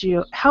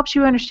helps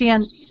you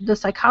understand the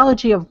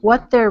psychology of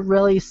what they're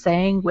really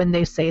saying when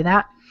they say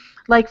that.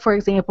 Like, for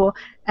example,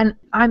 and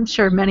I'm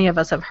sure many of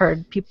us have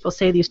heard people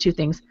say these two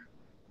things.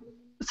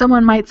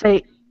 Someone might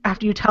say,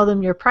 after you tell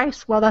them your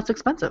price, well, that's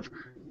expensive.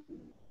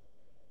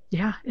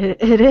 Yeah,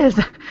 it is.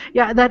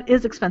 Yeah, that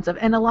is expensive.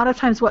 And a lot of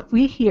times what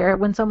we hear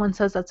when someone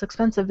says that's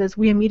expensive is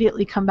we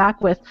immediately come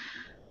back with,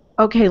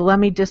 okay, let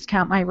me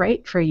discount my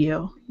rate for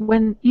you.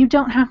 When you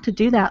don't have to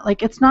do that. Like,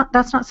 that's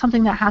not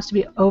something that has to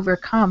be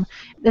overcome.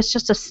 It's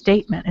just a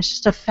statement. It's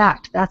just a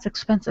fact. That's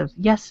expensive.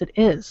 Yes, it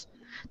is.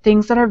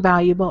 Things that are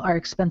valuable are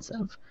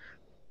expensive.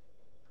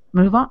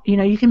 Move on.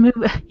 You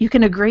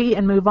can agree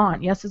and move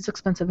on. Yes, it's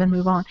expensive, and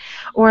move on.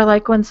 Or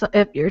like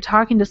if you're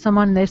talking to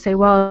someone and they say,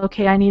 well,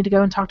 okay, I need to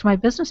go and talk to my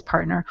business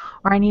partner,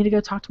 or I need to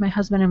go talk to my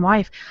husband and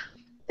wife.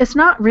 It's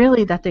not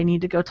really that they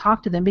need to go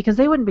talk to them, because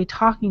they wouldn't be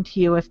talking to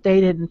you if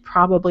they didn't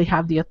probably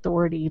have the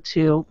authority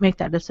to make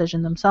that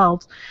decision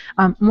themselves.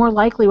 More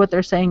likely what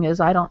they're saying is,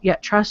 I don't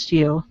yet trust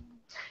you,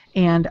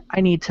 and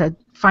I need to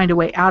find a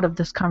way out of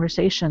this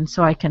conversation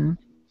so I can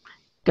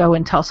go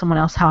and tell someone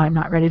else how I'm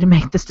not ready to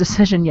make this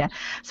decision yet.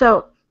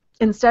 So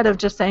instead of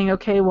just saying,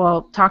 okay,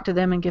 well, talk to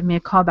them and give me a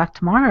call back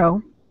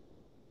tomorrow,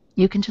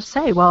 you can just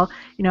say, well,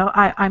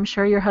 I'm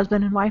sure your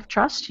husband and wife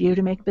trust you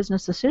to make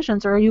business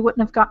decisions, or you wouldn't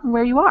have gotten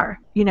where you are,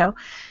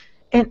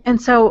 And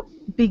so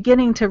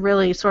beginning to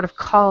really sort of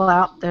call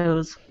out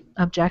those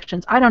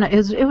objections, I don't know,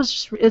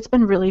 it's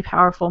been really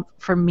powerful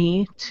for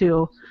me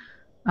to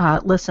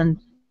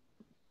listen.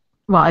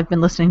 Well, I've been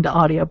listening to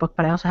audiobook,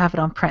 but I also have it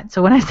on print.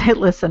 So when I say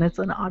listen, it's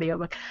an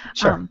audiobook.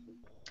 Sure.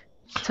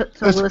 To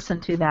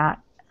listen to that.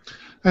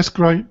 That's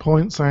great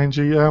points,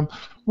 Angie.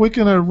 We're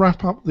going to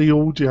wrap up the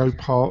audio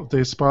part of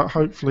this, but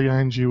hopefully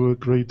Angie will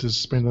agree to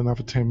spend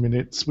another 10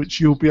 minutes, which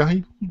you'll be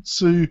able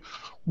to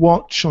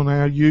watch on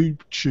our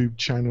YouTube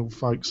channel,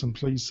 folks, and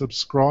please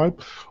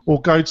subscribe. Or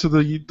go to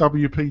the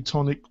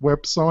WP-Tonic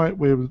website,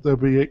 where there'll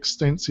be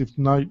extensive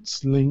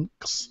notes,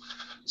 links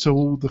to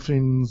all the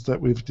things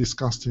that we've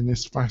discussed in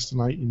this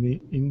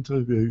fascinating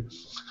interview.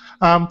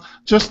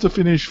 Just to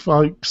finish,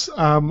 folks,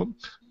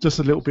 just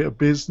a little bit of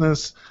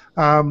business.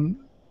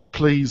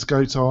 Please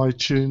go to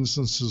iTunes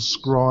and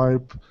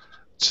subscribe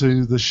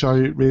to the show.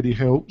 It really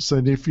helps.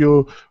 And if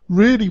you're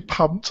really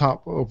pumped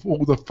up of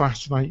all the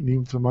fascinating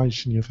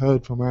information you've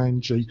heard from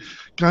Angie,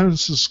 go and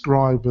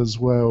subscribe as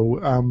well,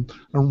 and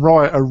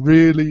write a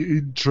really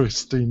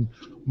interesting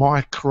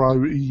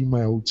micro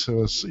email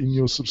to us in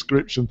your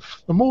subscription.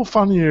 The more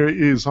funnier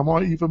it is, I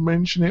might even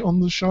mention it on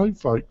the show,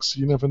 folks.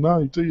 You never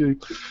know, do you?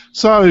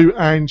 So,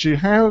 Angie,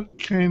 how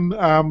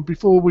can,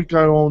 before we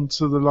go on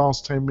to the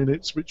last 10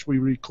 minutes, which we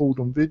record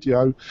on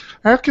video,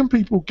 how can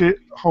people get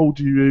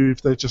hold of you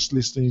if they're just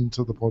listening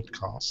to the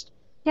podcast?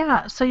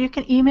 Yeah, so you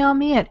can email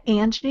me at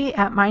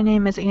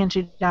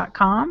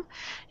Angie@mynameisangie.com.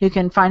 You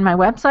can find my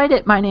website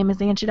at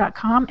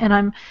mynameisangie.com, and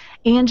I'm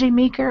Angie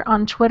Meeker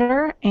on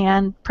Twitter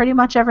and pretty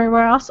much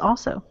everywhere else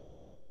also.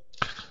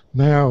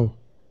 Now,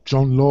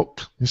 John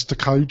Locke, Mr.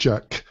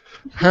 Kojak,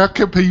 how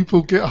can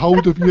people get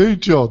hold of you,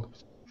 John?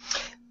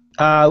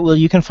 Well,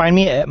 you can find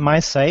me at my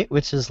site,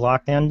 which is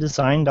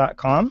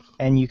lockdowndesign.com,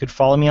 and you could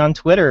follow me on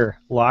Twitter,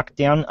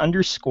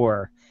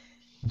 lockdown_.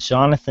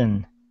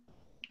 Jonathan,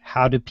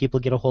 how do people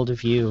get a hold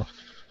of you?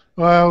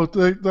 Well,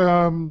 they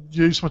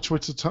use my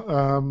Twitter.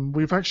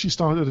 We've actually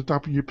started a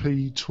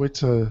WP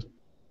Twitter,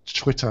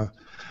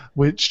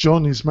 which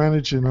John is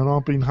managing, and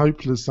I've been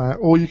hopeless at.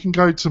 Or you can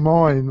go to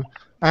mine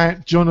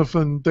at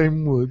Jonathan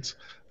Denwood,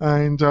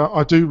 and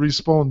I do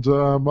respond.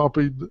 I've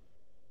been,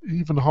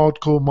 even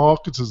hardcore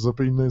marketers have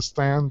been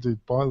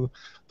astounded by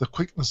the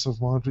quickness of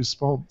my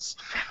response.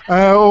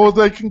 Or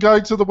they can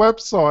go to the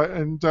website,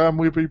 and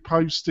we'll be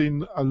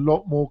posting a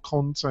lot more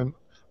content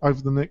over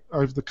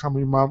the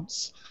coming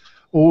months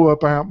all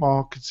about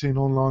marketing,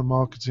 online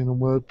marketing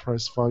and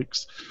WordPress,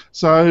 folks.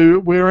 So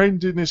we're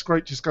ending this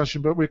great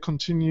discussion, but we're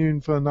continuing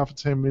for another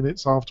 10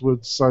 minutes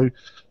afterwards. So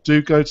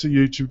do go to the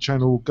YouTube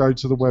channel, go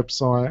to the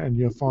website, and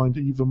you'll find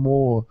even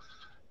more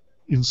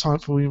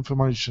insightful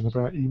information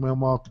about email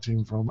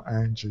marketing from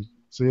Angie.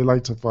 See you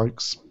later,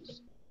 folks.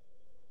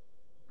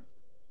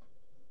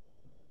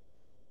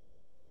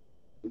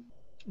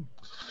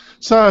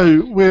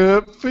 So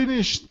we're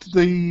finished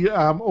the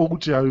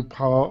audio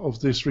part of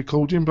this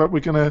recording, but we're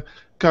going to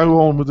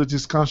go on with the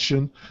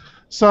discussion.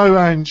 So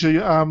Angie,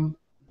 I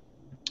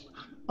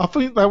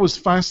think that was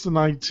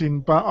fascinating,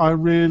 but I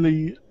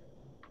really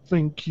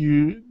think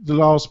the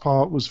last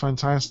part was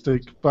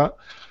fantastic. But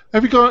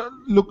have you got,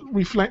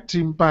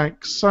 reflecting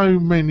back, so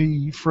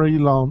many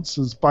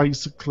freelancers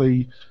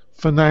basically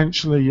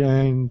financially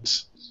and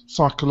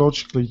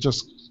psychologically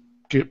just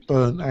get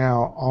burnt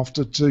out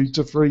after 2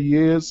 to 3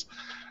 years,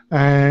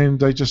 and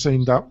they just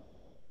end up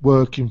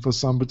working for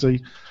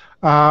somebody.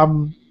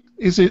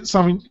 Is it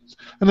something,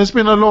 and there's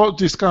been a lot of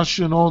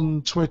discussion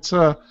on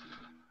Twitter,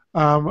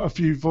 a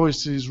few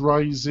voices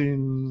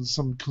raising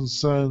some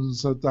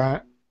concerns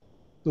that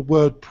the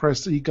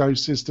WordPress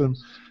ecosystem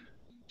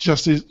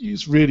just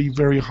it's really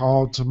very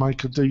hard to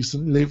make a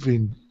decent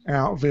living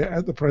out of it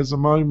at the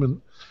present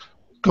moment.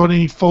 Got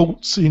any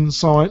thoughts,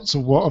 insights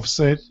of what I've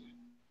said?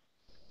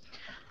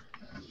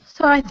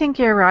 So I think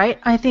you're right.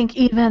 I think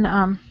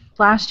even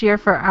last year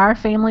for our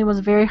family was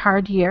a very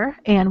hard year,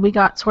 and we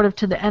got sort of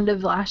to the end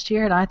of last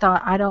year, and I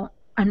thought,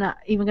 I'm not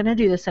even going to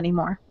do this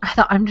anymore. I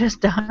thought, I'm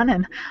just done,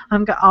 and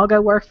I'll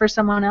go work for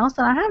someone else,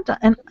 and I have done.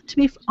 And to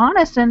be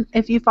honest, and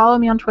if you follow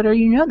me on Twitter,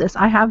 you know this,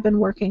 I have been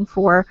working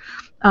for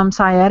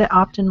Syed at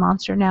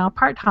OptinMonster now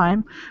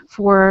part-time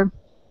for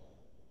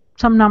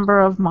some number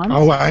of months.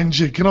 Oh,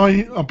 Angie,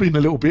 I'm being a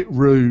little bit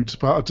rude,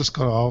 but I just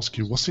got to ask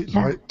you, what's it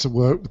like to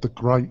work with the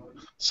great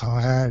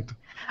Syed?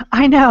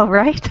 I know,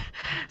 right?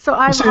 So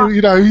he's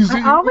only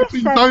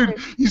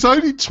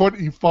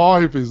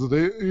 25, isn't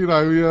it?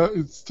 Yeah,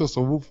 it's just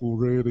awful,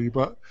 really.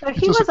 But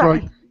he was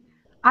great.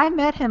 I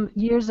met him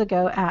years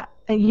ago at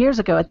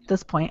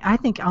this point. I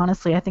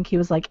think he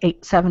was like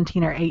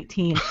 17 or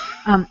 18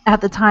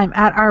 at the time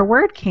at our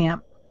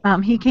WordCamp.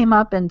 He came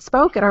up and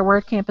spoke at our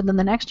WordCamp, and then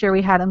the next year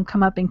we had him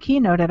come up and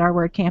keynote at our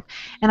WordCamp.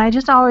 And I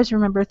just always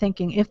remember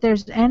thinking, if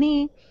there's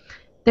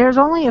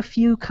only a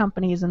few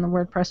companies in the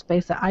WordPress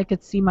space that I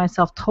could see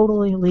myself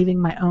totally leaving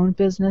my own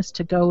business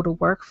to go to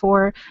work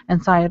for,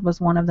 and Syed was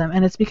one of them.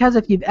 And it's because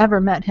if you've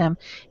ever met him,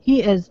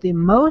 he's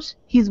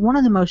one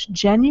of the most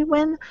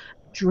genuine,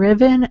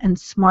 driven, and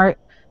smart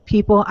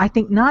people, I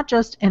think, not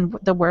just in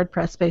the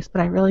WordPress space,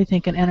 but I really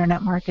think in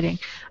internet marketing.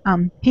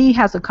 He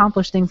has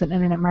accomplished things in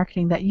internet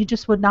marketing that you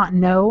just would not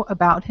know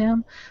about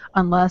him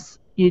unless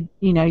you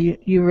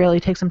really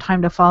take some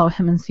time to follow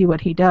him and see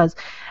what he does.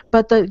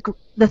 But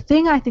the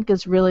thing I think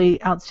is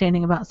really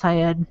outstanding about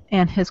Syed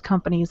and his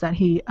companies that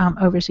he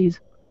oversees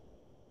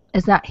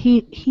is that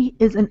he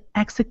is an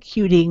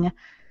executing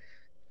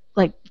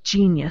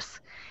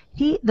genius.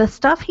 The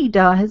stuff he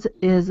does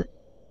is,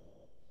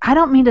 I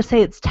don't mean to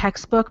say it's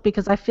textbook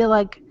because I feel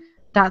like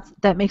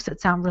that makes it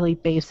sound really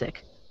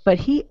basic, but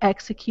he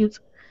executes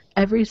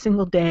every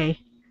single day.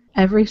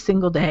 Every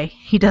single day,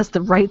 he does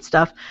the right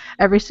stuff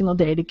every single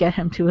day to get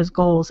him to his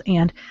goals,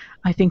 and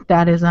I think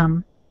that is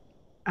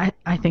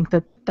I think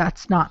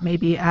that's not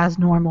maybe as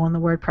normal in the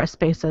WordPress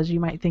space as you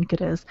might think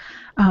it is.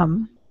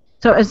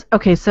 So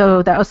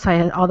that was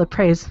Syed. All the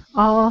praise,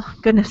 all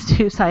goodness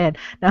to Syed.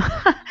 No,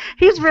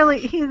 he is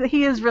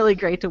really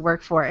great to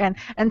work for, and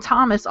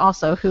Thomas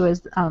also, who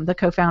is the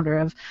co-founder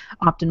of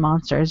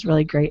OptinMonster, is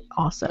really great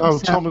also. Oh,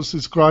 so, Thomas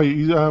is great.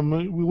 He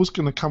was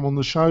going to come on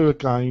the show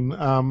again.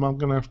 I'm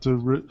going to have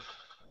to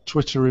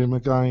Twitter him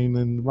again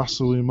and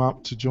rustle him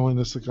up to join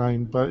us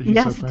again. But he's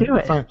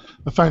a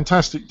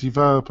fantastic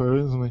developer,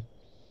 isn't he?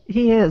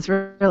 He is,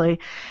 really.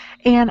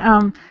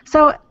 And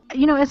so,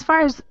 as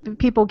far as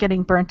people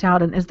getting burnt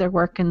out and is there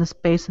work in the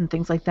space and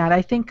things like that,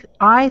 I think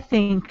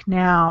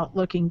now,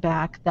 looking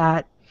back,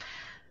 that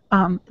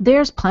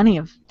there's plenty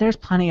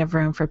of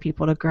room for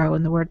people to grow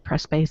in the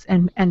WordPress space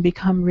and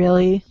become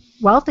really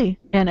wealthy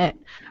in it.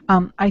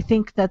 I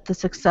think that the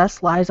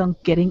success lies on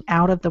getting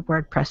out of the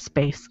WordPress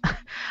space.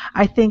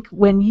 I think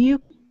when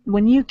you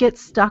get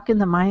stuck in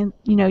the mind,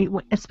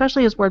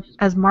 especially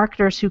as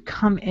marketers who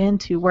come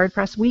into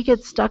WordPress, we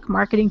get stuck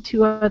marketing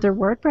to other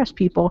WordPress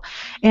people,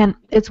 and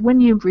it's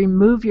when you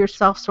remove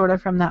yourself sort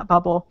of from that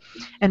bubble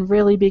and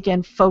really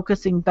begin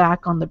focusing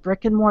back on the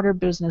brick and mortar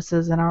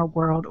businesses in our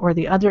world, or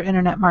the other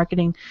internet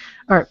marketing,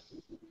 or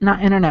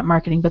not internet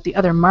marketing, but the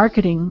other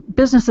marketing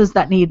businesses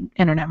that need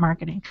internet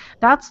marketing.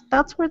 That's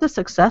where the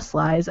success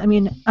lies. I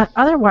mean,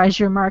 otherwise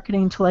you're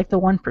marketing to the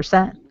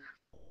 1%.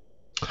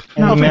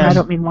 No, I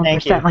don't mean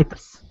 1% like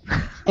this.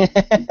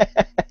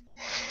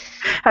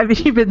 I mean,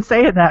 you've been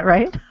saying that,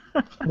 right?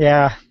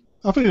 Yeah.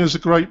 I think it's a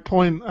great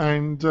point,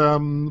 and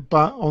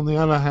but on the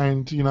other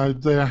hand,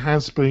 there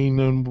has been,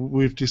 and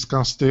we've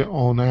discussed it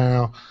on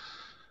our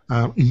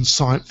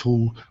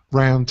insightful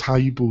round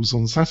tables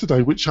on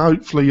Saturday, which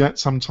hopefully at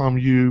some time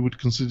you would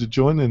consider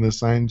joining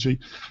us, Angie.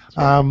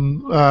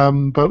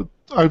 But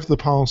over the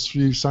past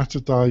few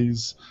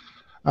Saturdays,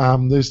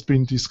 there's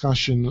been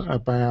discussion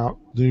about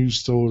news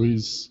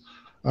stories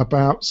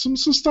about some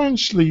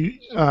substantially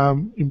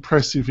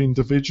impressive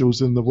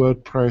individuals in the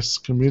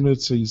WordPress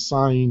community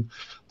saying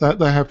that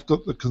they have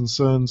got the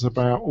concerns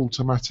about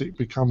Automatic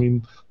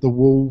becoming the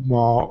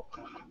Walmart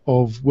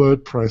of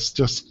WordPress,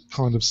 just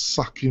kind of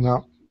sucking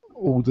up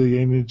all the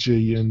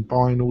energy and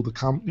buying all the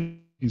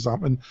companies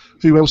up, and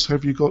who else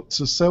have you got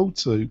to sell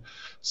to?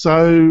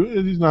 So,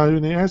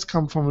 and it has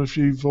come from a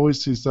few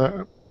voices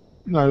that,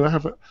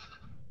 have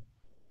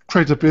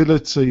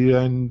credibility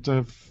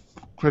and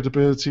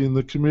credibility in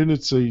the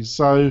community.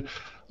 So,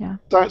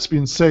 that's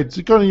been said.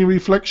 You got any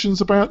reflections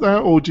about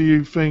that, or do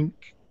you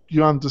think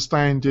you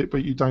understand it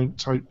but you don't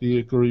totally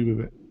agree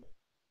with it?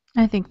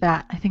 I think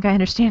I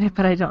understand it,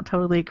 but I don't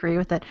totally agree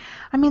with it.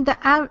 I mean,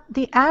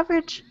 the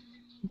average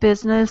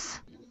business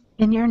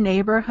in your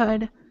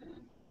neighborhood,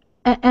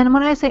 and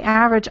when I say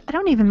average, I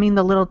don't even mean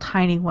the little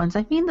tiny ones.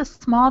 I mean the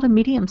small to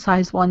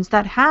medium-sized ones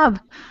that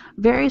have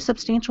very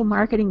substantial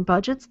marketing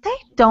budgets. They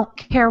don't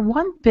care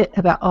one bit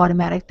about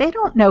Automatic. They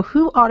don't know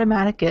who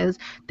Automatic is.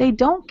 They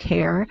don't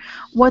care.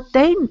 What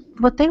they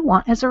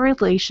want is a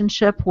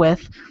relationship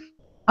with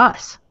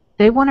us.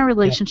 They want a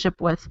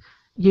relationship with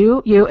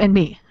you, and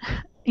me.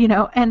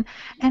 And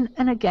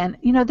again,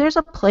 there's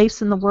a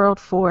place in the world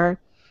for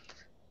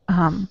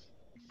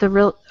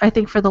I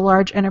think for the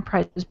large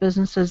enterprise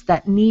businesses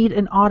that need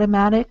an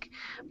Automatic,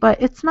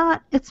 but it's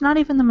not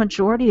even the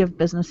majority of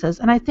businesses.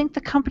 And I think the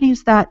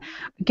companies that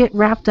get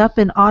wrapped up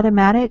in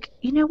Automatic,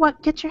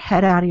 get your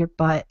head out of your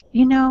butt.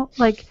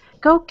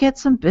 Go get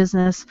some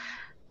business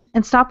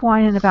and stop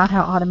whining about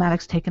how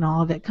Automatic's taken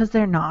all of it, because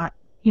they're not.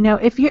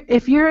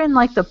 If you're in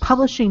like the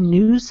publishing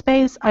news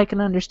space, I can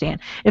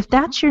understand. If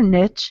that's your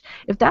niche,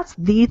 if that's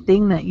the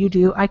thing that you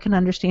do, I can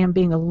understand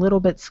being a little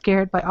bit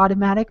scared by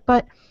Automatic.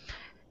 But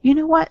you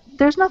know what?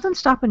 There's nothing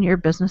stopping your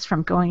business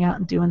from going out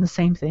and doing the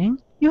same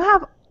thing. You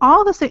have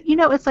all the same.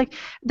 It's like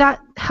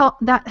that.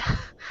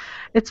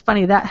 It's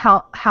funny that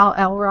Hal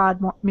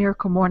Elrod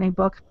Miracle Morning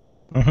book.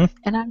 Mm-hmm.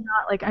 And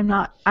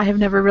I have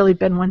never really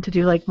been one to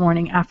do like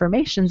morning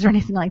affirmations or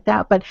anything like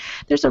that. But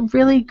there's a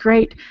really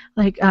great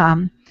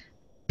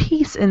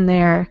piece in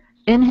there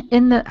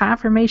in the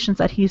affirmations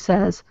that he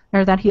says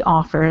or that he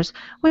offers,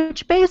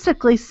 which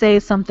basically say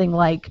something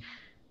like,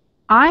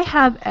 I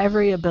have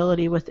every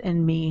ability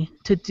within me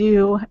to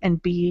do and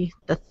be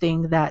the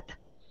thing that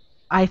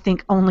I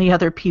think only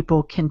other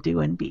people can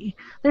do and be.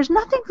 There's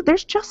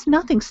just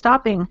nothing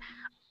stopping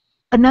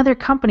another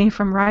company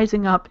from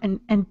rising up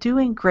and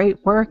doing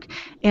great work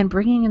and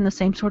bringing in the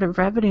same sort of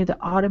revenue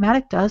that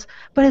Automatic does,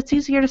 but it's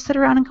easier to sit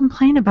around and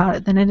complain about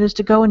it than it is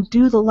to go and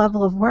do the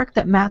level of work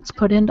that Matt's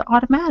put into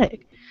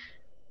Automatic.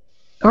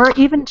 Or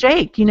even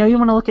Jake, you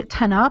want to look at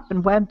 10up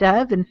and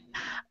WebDev and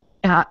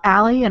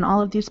Alley and all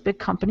of these big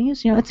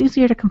companies, it's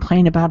easier to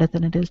complain about it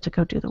than it is to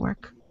go do the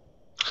work.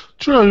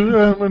 True,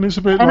 and it's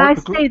a bit. And I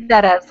say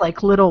that as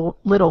like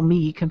little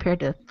me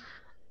compared to.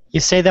 You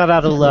say that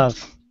out of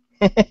love.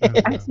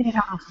 I say it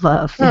out of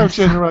love. Our Yes.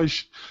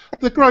 generation.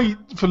 The great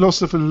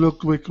philosopher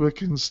Ludwig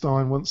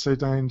Wittgenstein once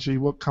said, Angie,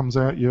 what comes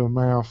out your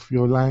mouth,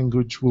 your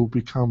language will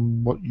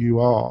become what you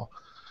are.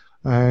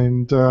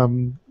 And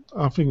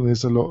I think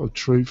there's a lot of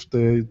truth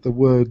there. The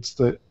words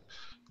that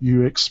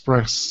you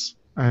express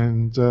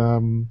and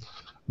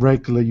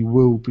regularly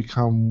will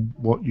become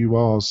what you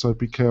are, so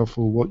be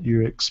careful what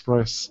you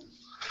express.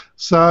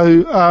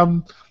 So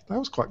that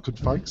was quite good,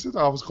 folks.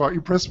 I was quite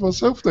impressed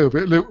myself there. A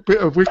little bit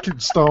of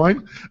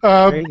Wittgenstein.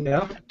 There you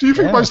go. Do you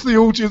think most of the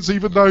audience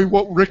even know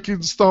what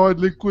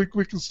Ludwig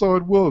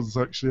Wittgenstein was,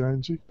 actually,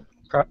 Angie?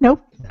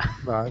 Nope.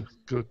 No,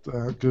 good,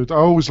 good. I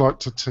always like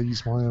to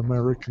tease my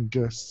American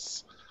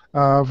guests.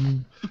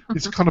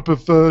 It's kind of a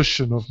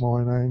version of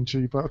mine,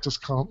 Angie, but I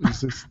just can't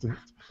resist it.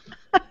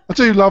 I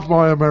do love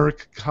my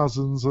American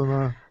cousins,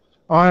 and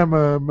I am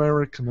an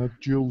American, a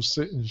dual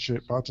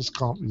citizenship, but I just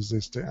can't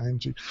resist it,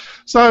 Angie.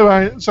 So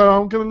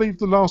I'm going to leave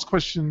the last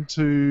question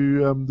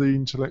to the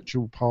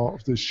intellectual part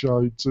of this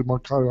show, to my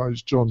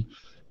co-host, John.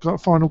 Got a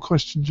final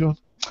question, John?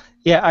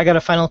 Yeah, I got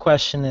a final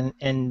question,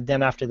 and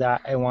then after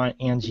that, I want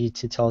Angie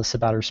to tell us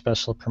about her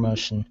special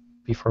promotion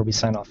before we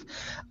sign off.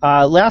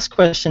 Last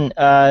question,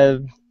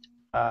 what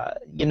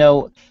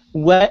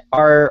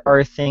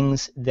are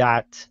things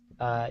that,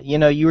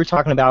 you were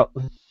talking about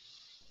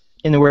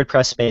in the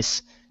WordPress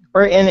space,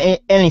 or in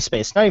any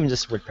space, not even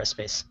just WordPress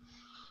space.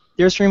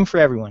 There's room for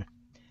everyone.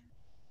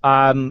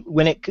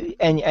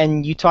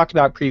 And you talked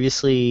about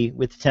previously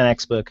with the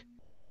 10x book,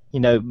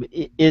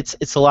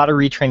 it's a lot of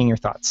retraining your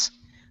thoughts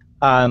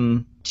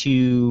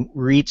to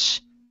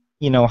reach,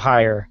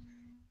 higher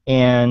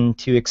and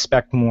to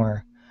expect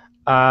more.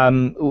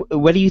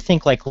 What do you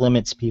think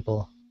limits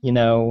people,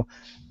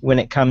 when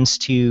it comes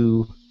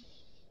to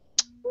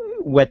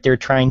what they're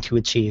trying to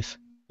achieve?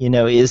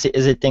 Is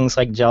it things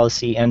like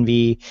jealousy,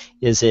 envy?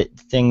 Is it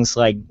things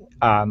like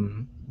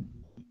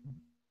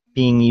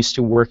being used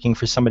to working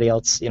for somebody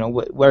else?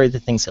 What are the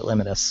things that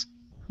limit us?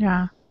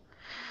 Yeah.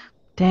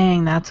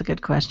 Dang, that's a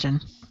good question.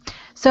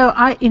 So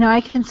I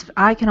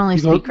can only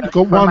speak You got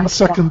for 1 myself.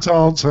 second to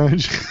answer,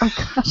 Angie.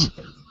 Oh gosh.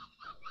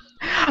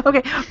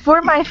 Okay,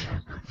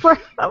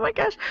 oh my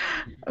gosh.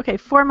 Okay,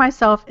 for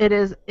myself, it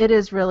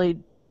is really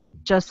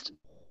just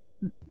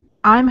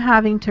I'm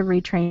having to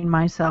retrain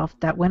myself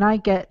that when I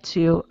get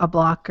to a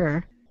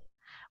blocker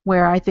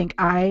where I think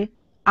I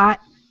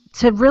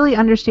to really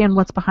understand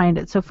what's behind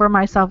it. So for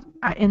myself,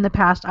 in the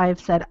past, I have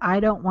said I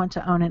don't want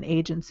to own an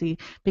agency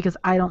because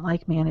I don't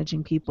like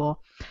managing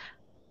people.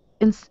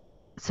 And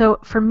so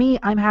for me,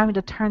 I'm having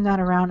to turn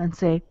that around and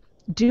say,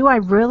 do I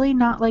really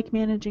not like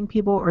managing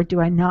people, or do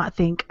I not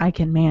think I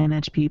can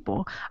manage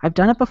people? I've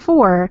done it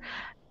before,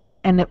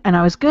 and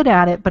I was good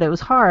at it, but it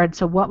was hard.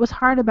 So what was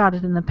hard about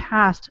it in the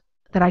past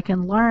that I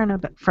can learn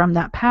from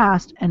that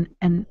past and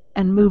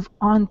move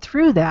on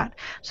through that,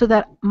 so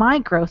that my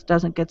growth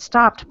doesn't get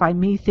stopped by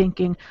me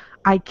thinking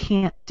I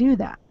can't do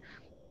that.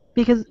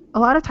 Because a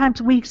lot of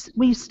times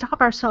we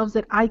stop ourselves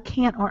that I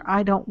can't or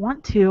I don't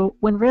want to,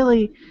 when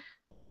really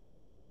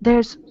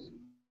there's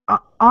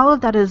all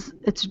of that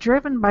it's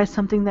driven by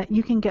something that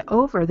you can get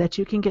over, that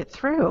you can get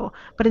through.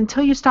 But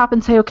until you stop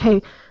and say,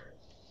 okay,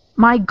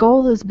 my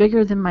goal is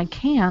bigger than my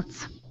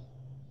can'ts,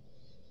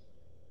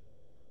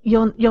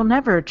 you'll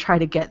never try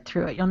to get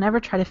through it. You'll never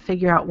try to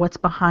figure out what's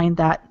behind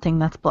that thing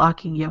that's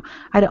blocking you.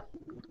 I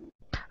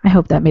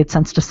hope that made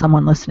sense to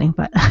someone listening,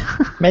 but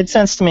Made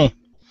sense to me.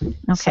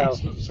 okay.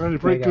 Sounded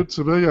very good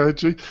to me,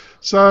 Angie.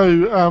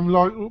 So,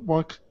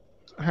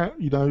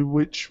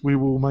 which we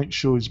will make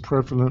sure is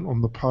prevalent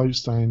on the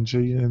post,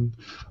 Angie, and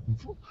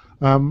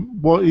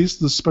what is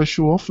the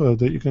special offer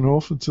that you can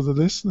offer to the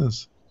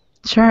listeners?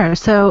 Sure.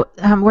 So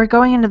we're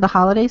going into the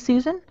holiday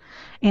season,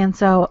 and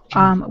so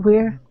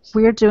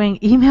we're doing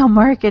email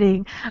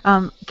marketing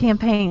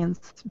campaigns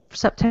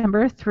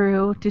September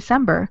through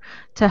December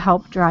to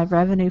help drive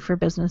revenue for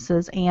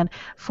businesses. And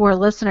for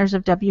listeners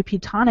of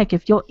WP-Tonic,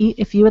 if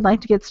you would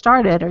like to get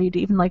started, or you'd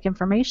even like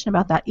information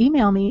about that,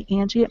 email me,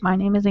 Angie at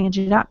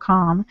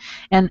mynameisangie.com.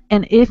 And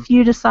if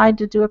you decide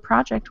to do a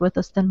project with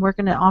us, then we're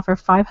going to offer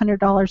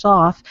 $500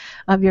 off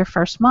of your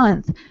first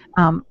month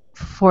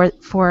for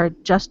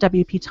just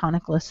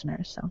WP-Tonic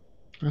listeners. So.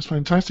 That's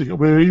fantastic.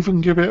 We'll even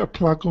give it a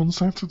plug on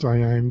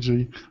Saturday,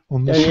 Angie.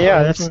 On the show.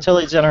 Yeah, that's a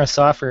totally generous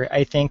offer.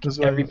 I think As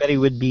well.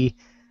 everybody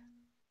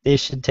they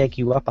should take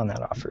you up on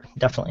that offer,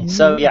 definitely.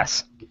 So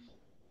yes.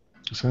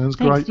 Sounds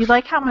Thanks. great. Do you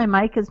like how my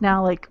mic is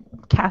now like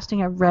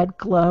casting a red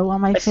glow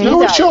on my face? see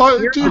No, that.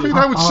 do you think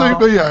that would suit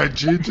me,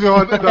 Angie?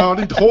 I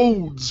need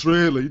horns,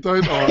 really,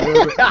 don't I?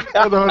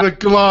 And I had a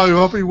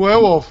glow. I'll be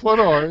well off,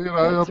 won't I?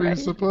 I'll be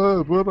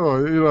superb, won't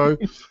I?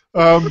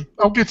 I've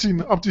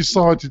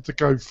decided to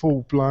go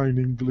full-blown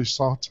English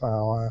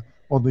satire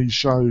on these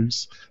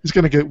shows. It's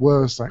going to get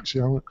worse,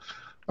 actually.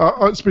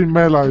 It's been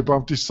mellow, but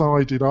I've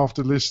decided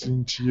after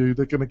listening to you,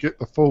 they're going to get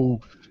the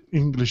full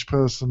English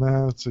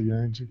personality,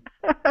 Angie.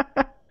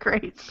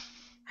 Great.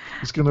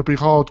 It's going to be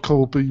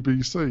hardcore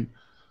BBC.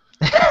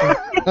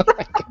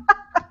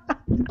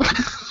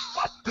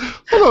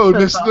 Hello,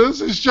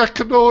 listeners. It's Jack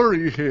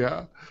Canori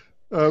here.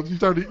 You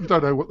don't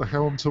know what the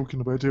hell I'm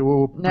talking about, do you?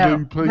 Or No,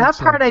 Blue Peter. that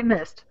part I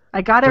missed.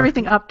 I got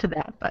everything up to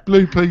that, but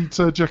Blue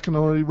Peter, Jack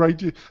Canori,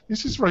 radio.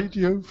 This is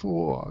Radio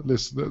 4, our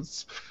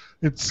listeners.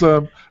 It's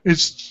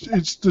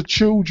the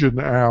children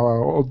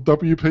hour on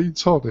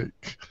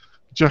WP-Tonic.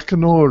 Jack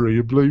Canori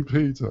and Blue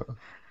Peter.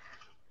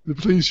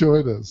 Please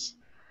join us.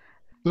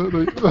 you'll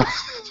have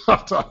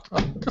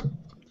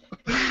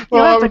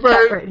to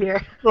cut right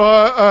here.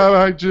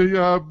 Right, Angie,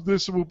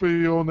 this will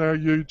be on our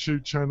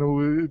YouTube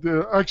channel.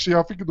 Actually,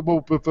 I think the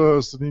more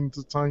perverse and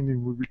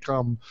entertaining we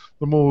become,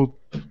 the more...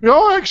 We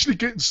are actually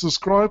getting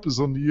subscribers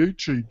on the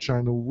YouTube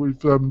channel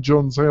with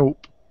John's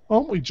help,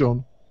 aren't we,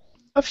 John?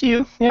 A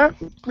few, yeah.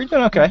 We're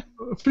doing okay.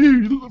 A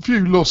few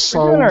lost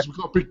souls. We've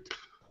got a big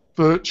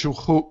virtual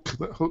hook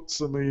that hooks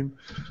them in.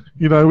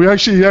 We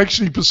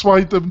actually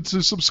persuade them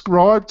to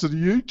subscribe to the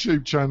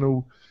YouTube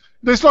channel.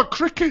 It's like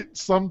cricket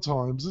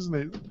sometimes, isn't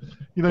it?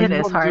 It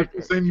is hard.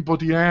 Is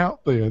anybody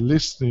out there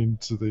listening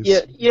to this?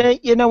 Yeah.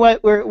 You know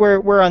what?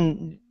 We're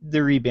on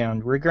the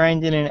rebound. We're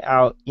grinding it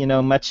out.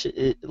 Much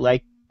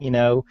like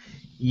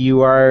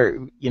you are.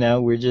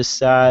 We're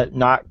just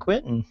not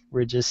quitting.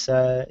 We're just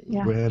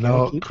We're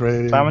not keep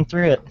quitting. plowing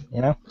through it.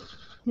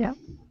 Yeah.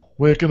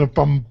 We're gonna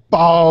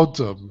bombard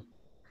them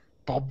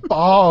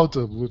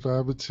with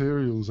our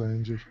materials,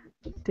 Angie.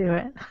 Do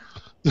it.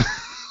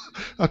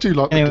 I do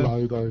like the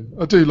glow, though.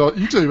 I do like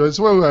you do as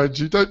well,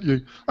 Angie, don't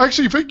you?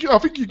 Actually, I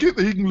think you get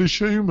the English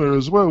humour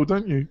as well,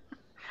 don't you?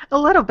 A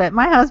little bit.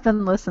 My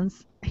husband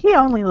listens. He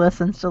only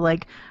listens to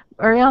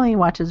or he only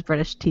watches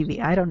British TV.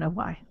 I don't know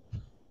why.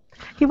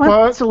 He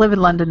wants to live in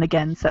London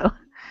again, so.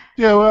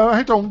 Yeah,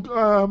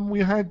 well, we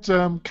had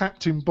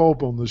Captain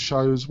Bob on the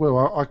show as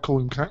well. I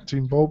call him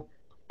Captain Bob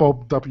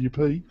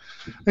WP.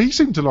 He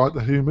seemed to like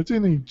the humour,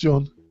 didn't he,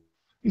 John?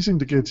 He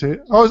seemed to get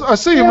it. I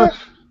see him.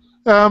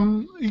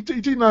 He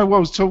didn't know what I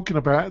was talking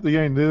about at the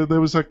end.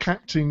 There was a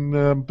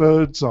Captain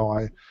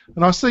Birdseye,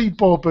 and I see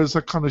Bob as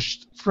a kind of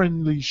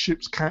friendly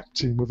ship's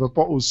captain with a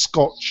bottle of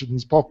scotch in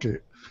his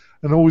pocket,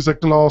 and always a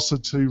glass or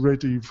two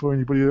ready for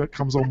anybody that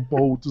comes on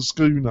board the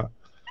schooner,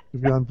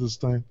 if you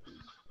understand.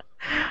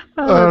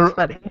 Oh, that's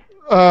funny.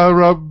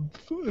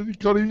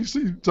 You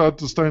seem to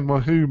understand my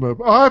humour.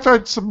 But I've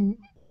had some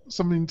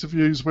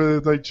interviews where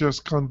they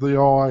just kind of the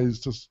eyes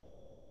just.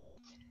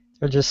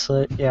 They're just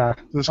yeah.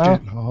 Just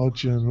get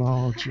larger and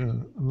larger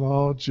and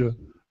larger.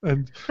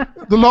 And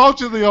the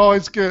larger the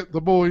eyes get, the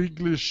more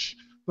English,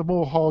 the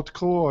more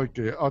hardcore I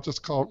get. I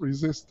just can't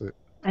resist it.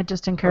 It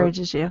just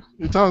encourages you.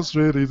 It does,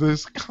 really.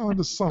 There's kind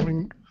of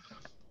something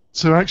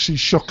to actually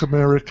shock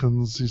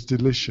Americans is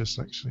delicious,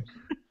 actually.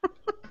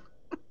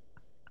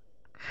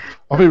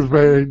 I think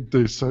we're end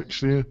this,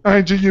 actually.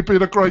 Angie, you've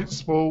been a great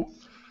sport.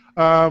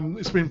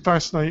 It's been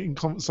fascinating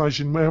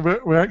conversation.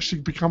 We're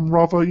actually become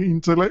rather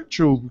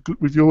intellectual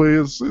with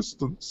your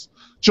assistance.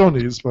 John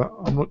is, but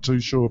I'm not too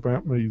sure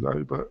about me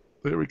though. But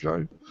there we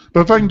go.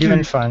 But thank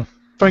you. Fun.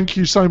 Thank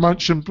you so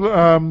much, and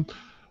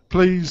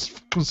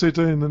please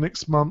consider in the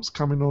next months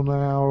coming on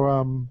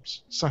our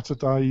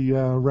Saturday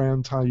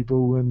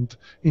roundtable and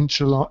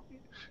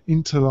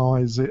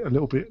internalize it a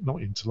little bit. Not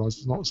internalize,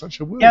 it's not such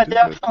a word. Yeah,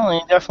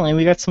 definitely.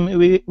 We got some.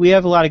 We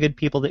have a lot of good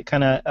people that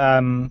kind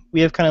of.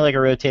 We have kind of like a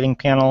rotating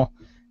panel.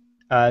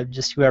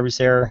 Just whoever's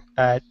there.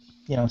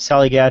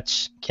 Sally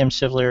Gatch, Kim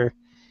Shivler,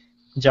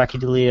 Jackie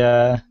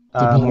D'Elia,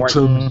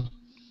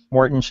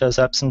 Morton shows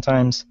up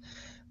sometimes.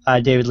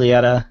 David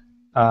Lietta.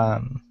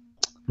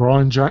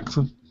 Brian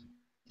Jackson.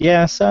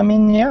 Yeah. So I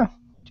mean, yeah.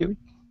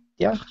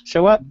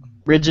 Show up.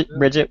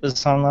 Bridget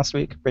was on last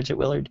week. Bridget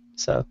Willard.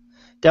 So.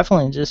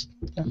 Definitely, just.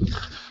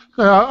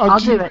 I'll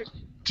do it.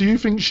 Do you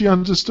think she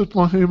understood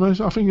my humour?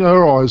 I think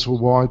her eyes were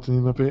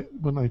widening a bit,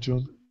 weren't they,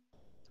 John?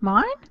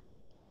 Mine?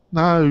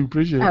 No,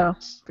 Bridget. Oh,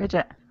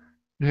 Bridget.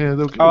 Yeah,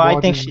 they'll get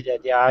I think she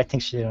did. Yeah, I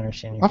think she did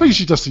understand you. I think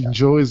she just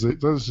enjoys it,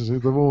 doesn't she?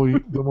 The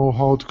more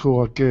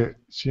hardcore I get,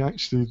 she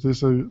actually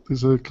there's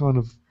a kind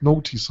of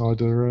naughty side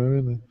to her,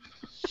 isn't there?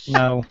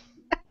 No.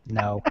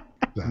 No.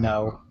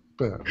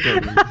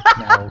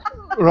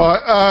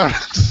 Right.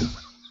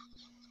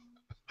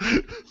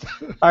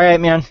 All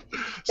right, man.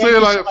 See you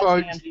later,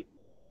 folks. Angie.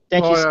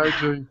 Thank you. Bye,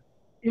 Angie.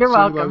 You're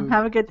welcome.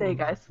 Have a good day,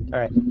 guys. All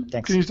right,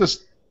 thanks. Can you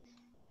just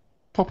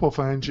pop off,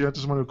 Angie? I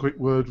just want a quick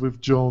word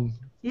with John.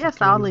 Yes,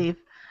 I'll leave.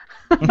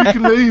 You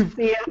can leave.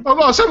 See ya.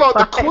 I sound like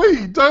the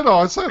Queen, don't I?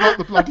 I sound like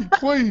the bloody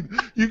Queen.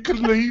 You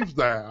can leave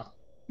now.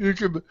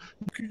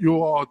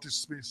 You are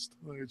dismissed.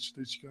 There you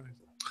go.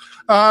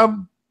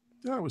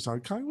 That was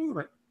okay, wasn't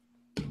it?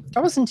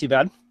 That wasn't too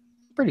bad.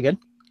 Pretty good.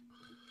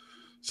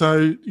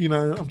 So,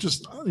 I'm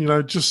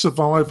just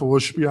survival. I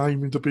should be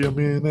aiming to be a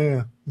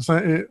millionaire. Is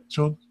that it,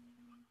 John?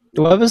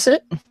 What was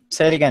it?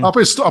 Say it again. I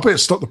better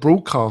stop the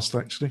broadcast,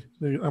 actually.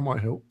 That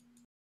might help.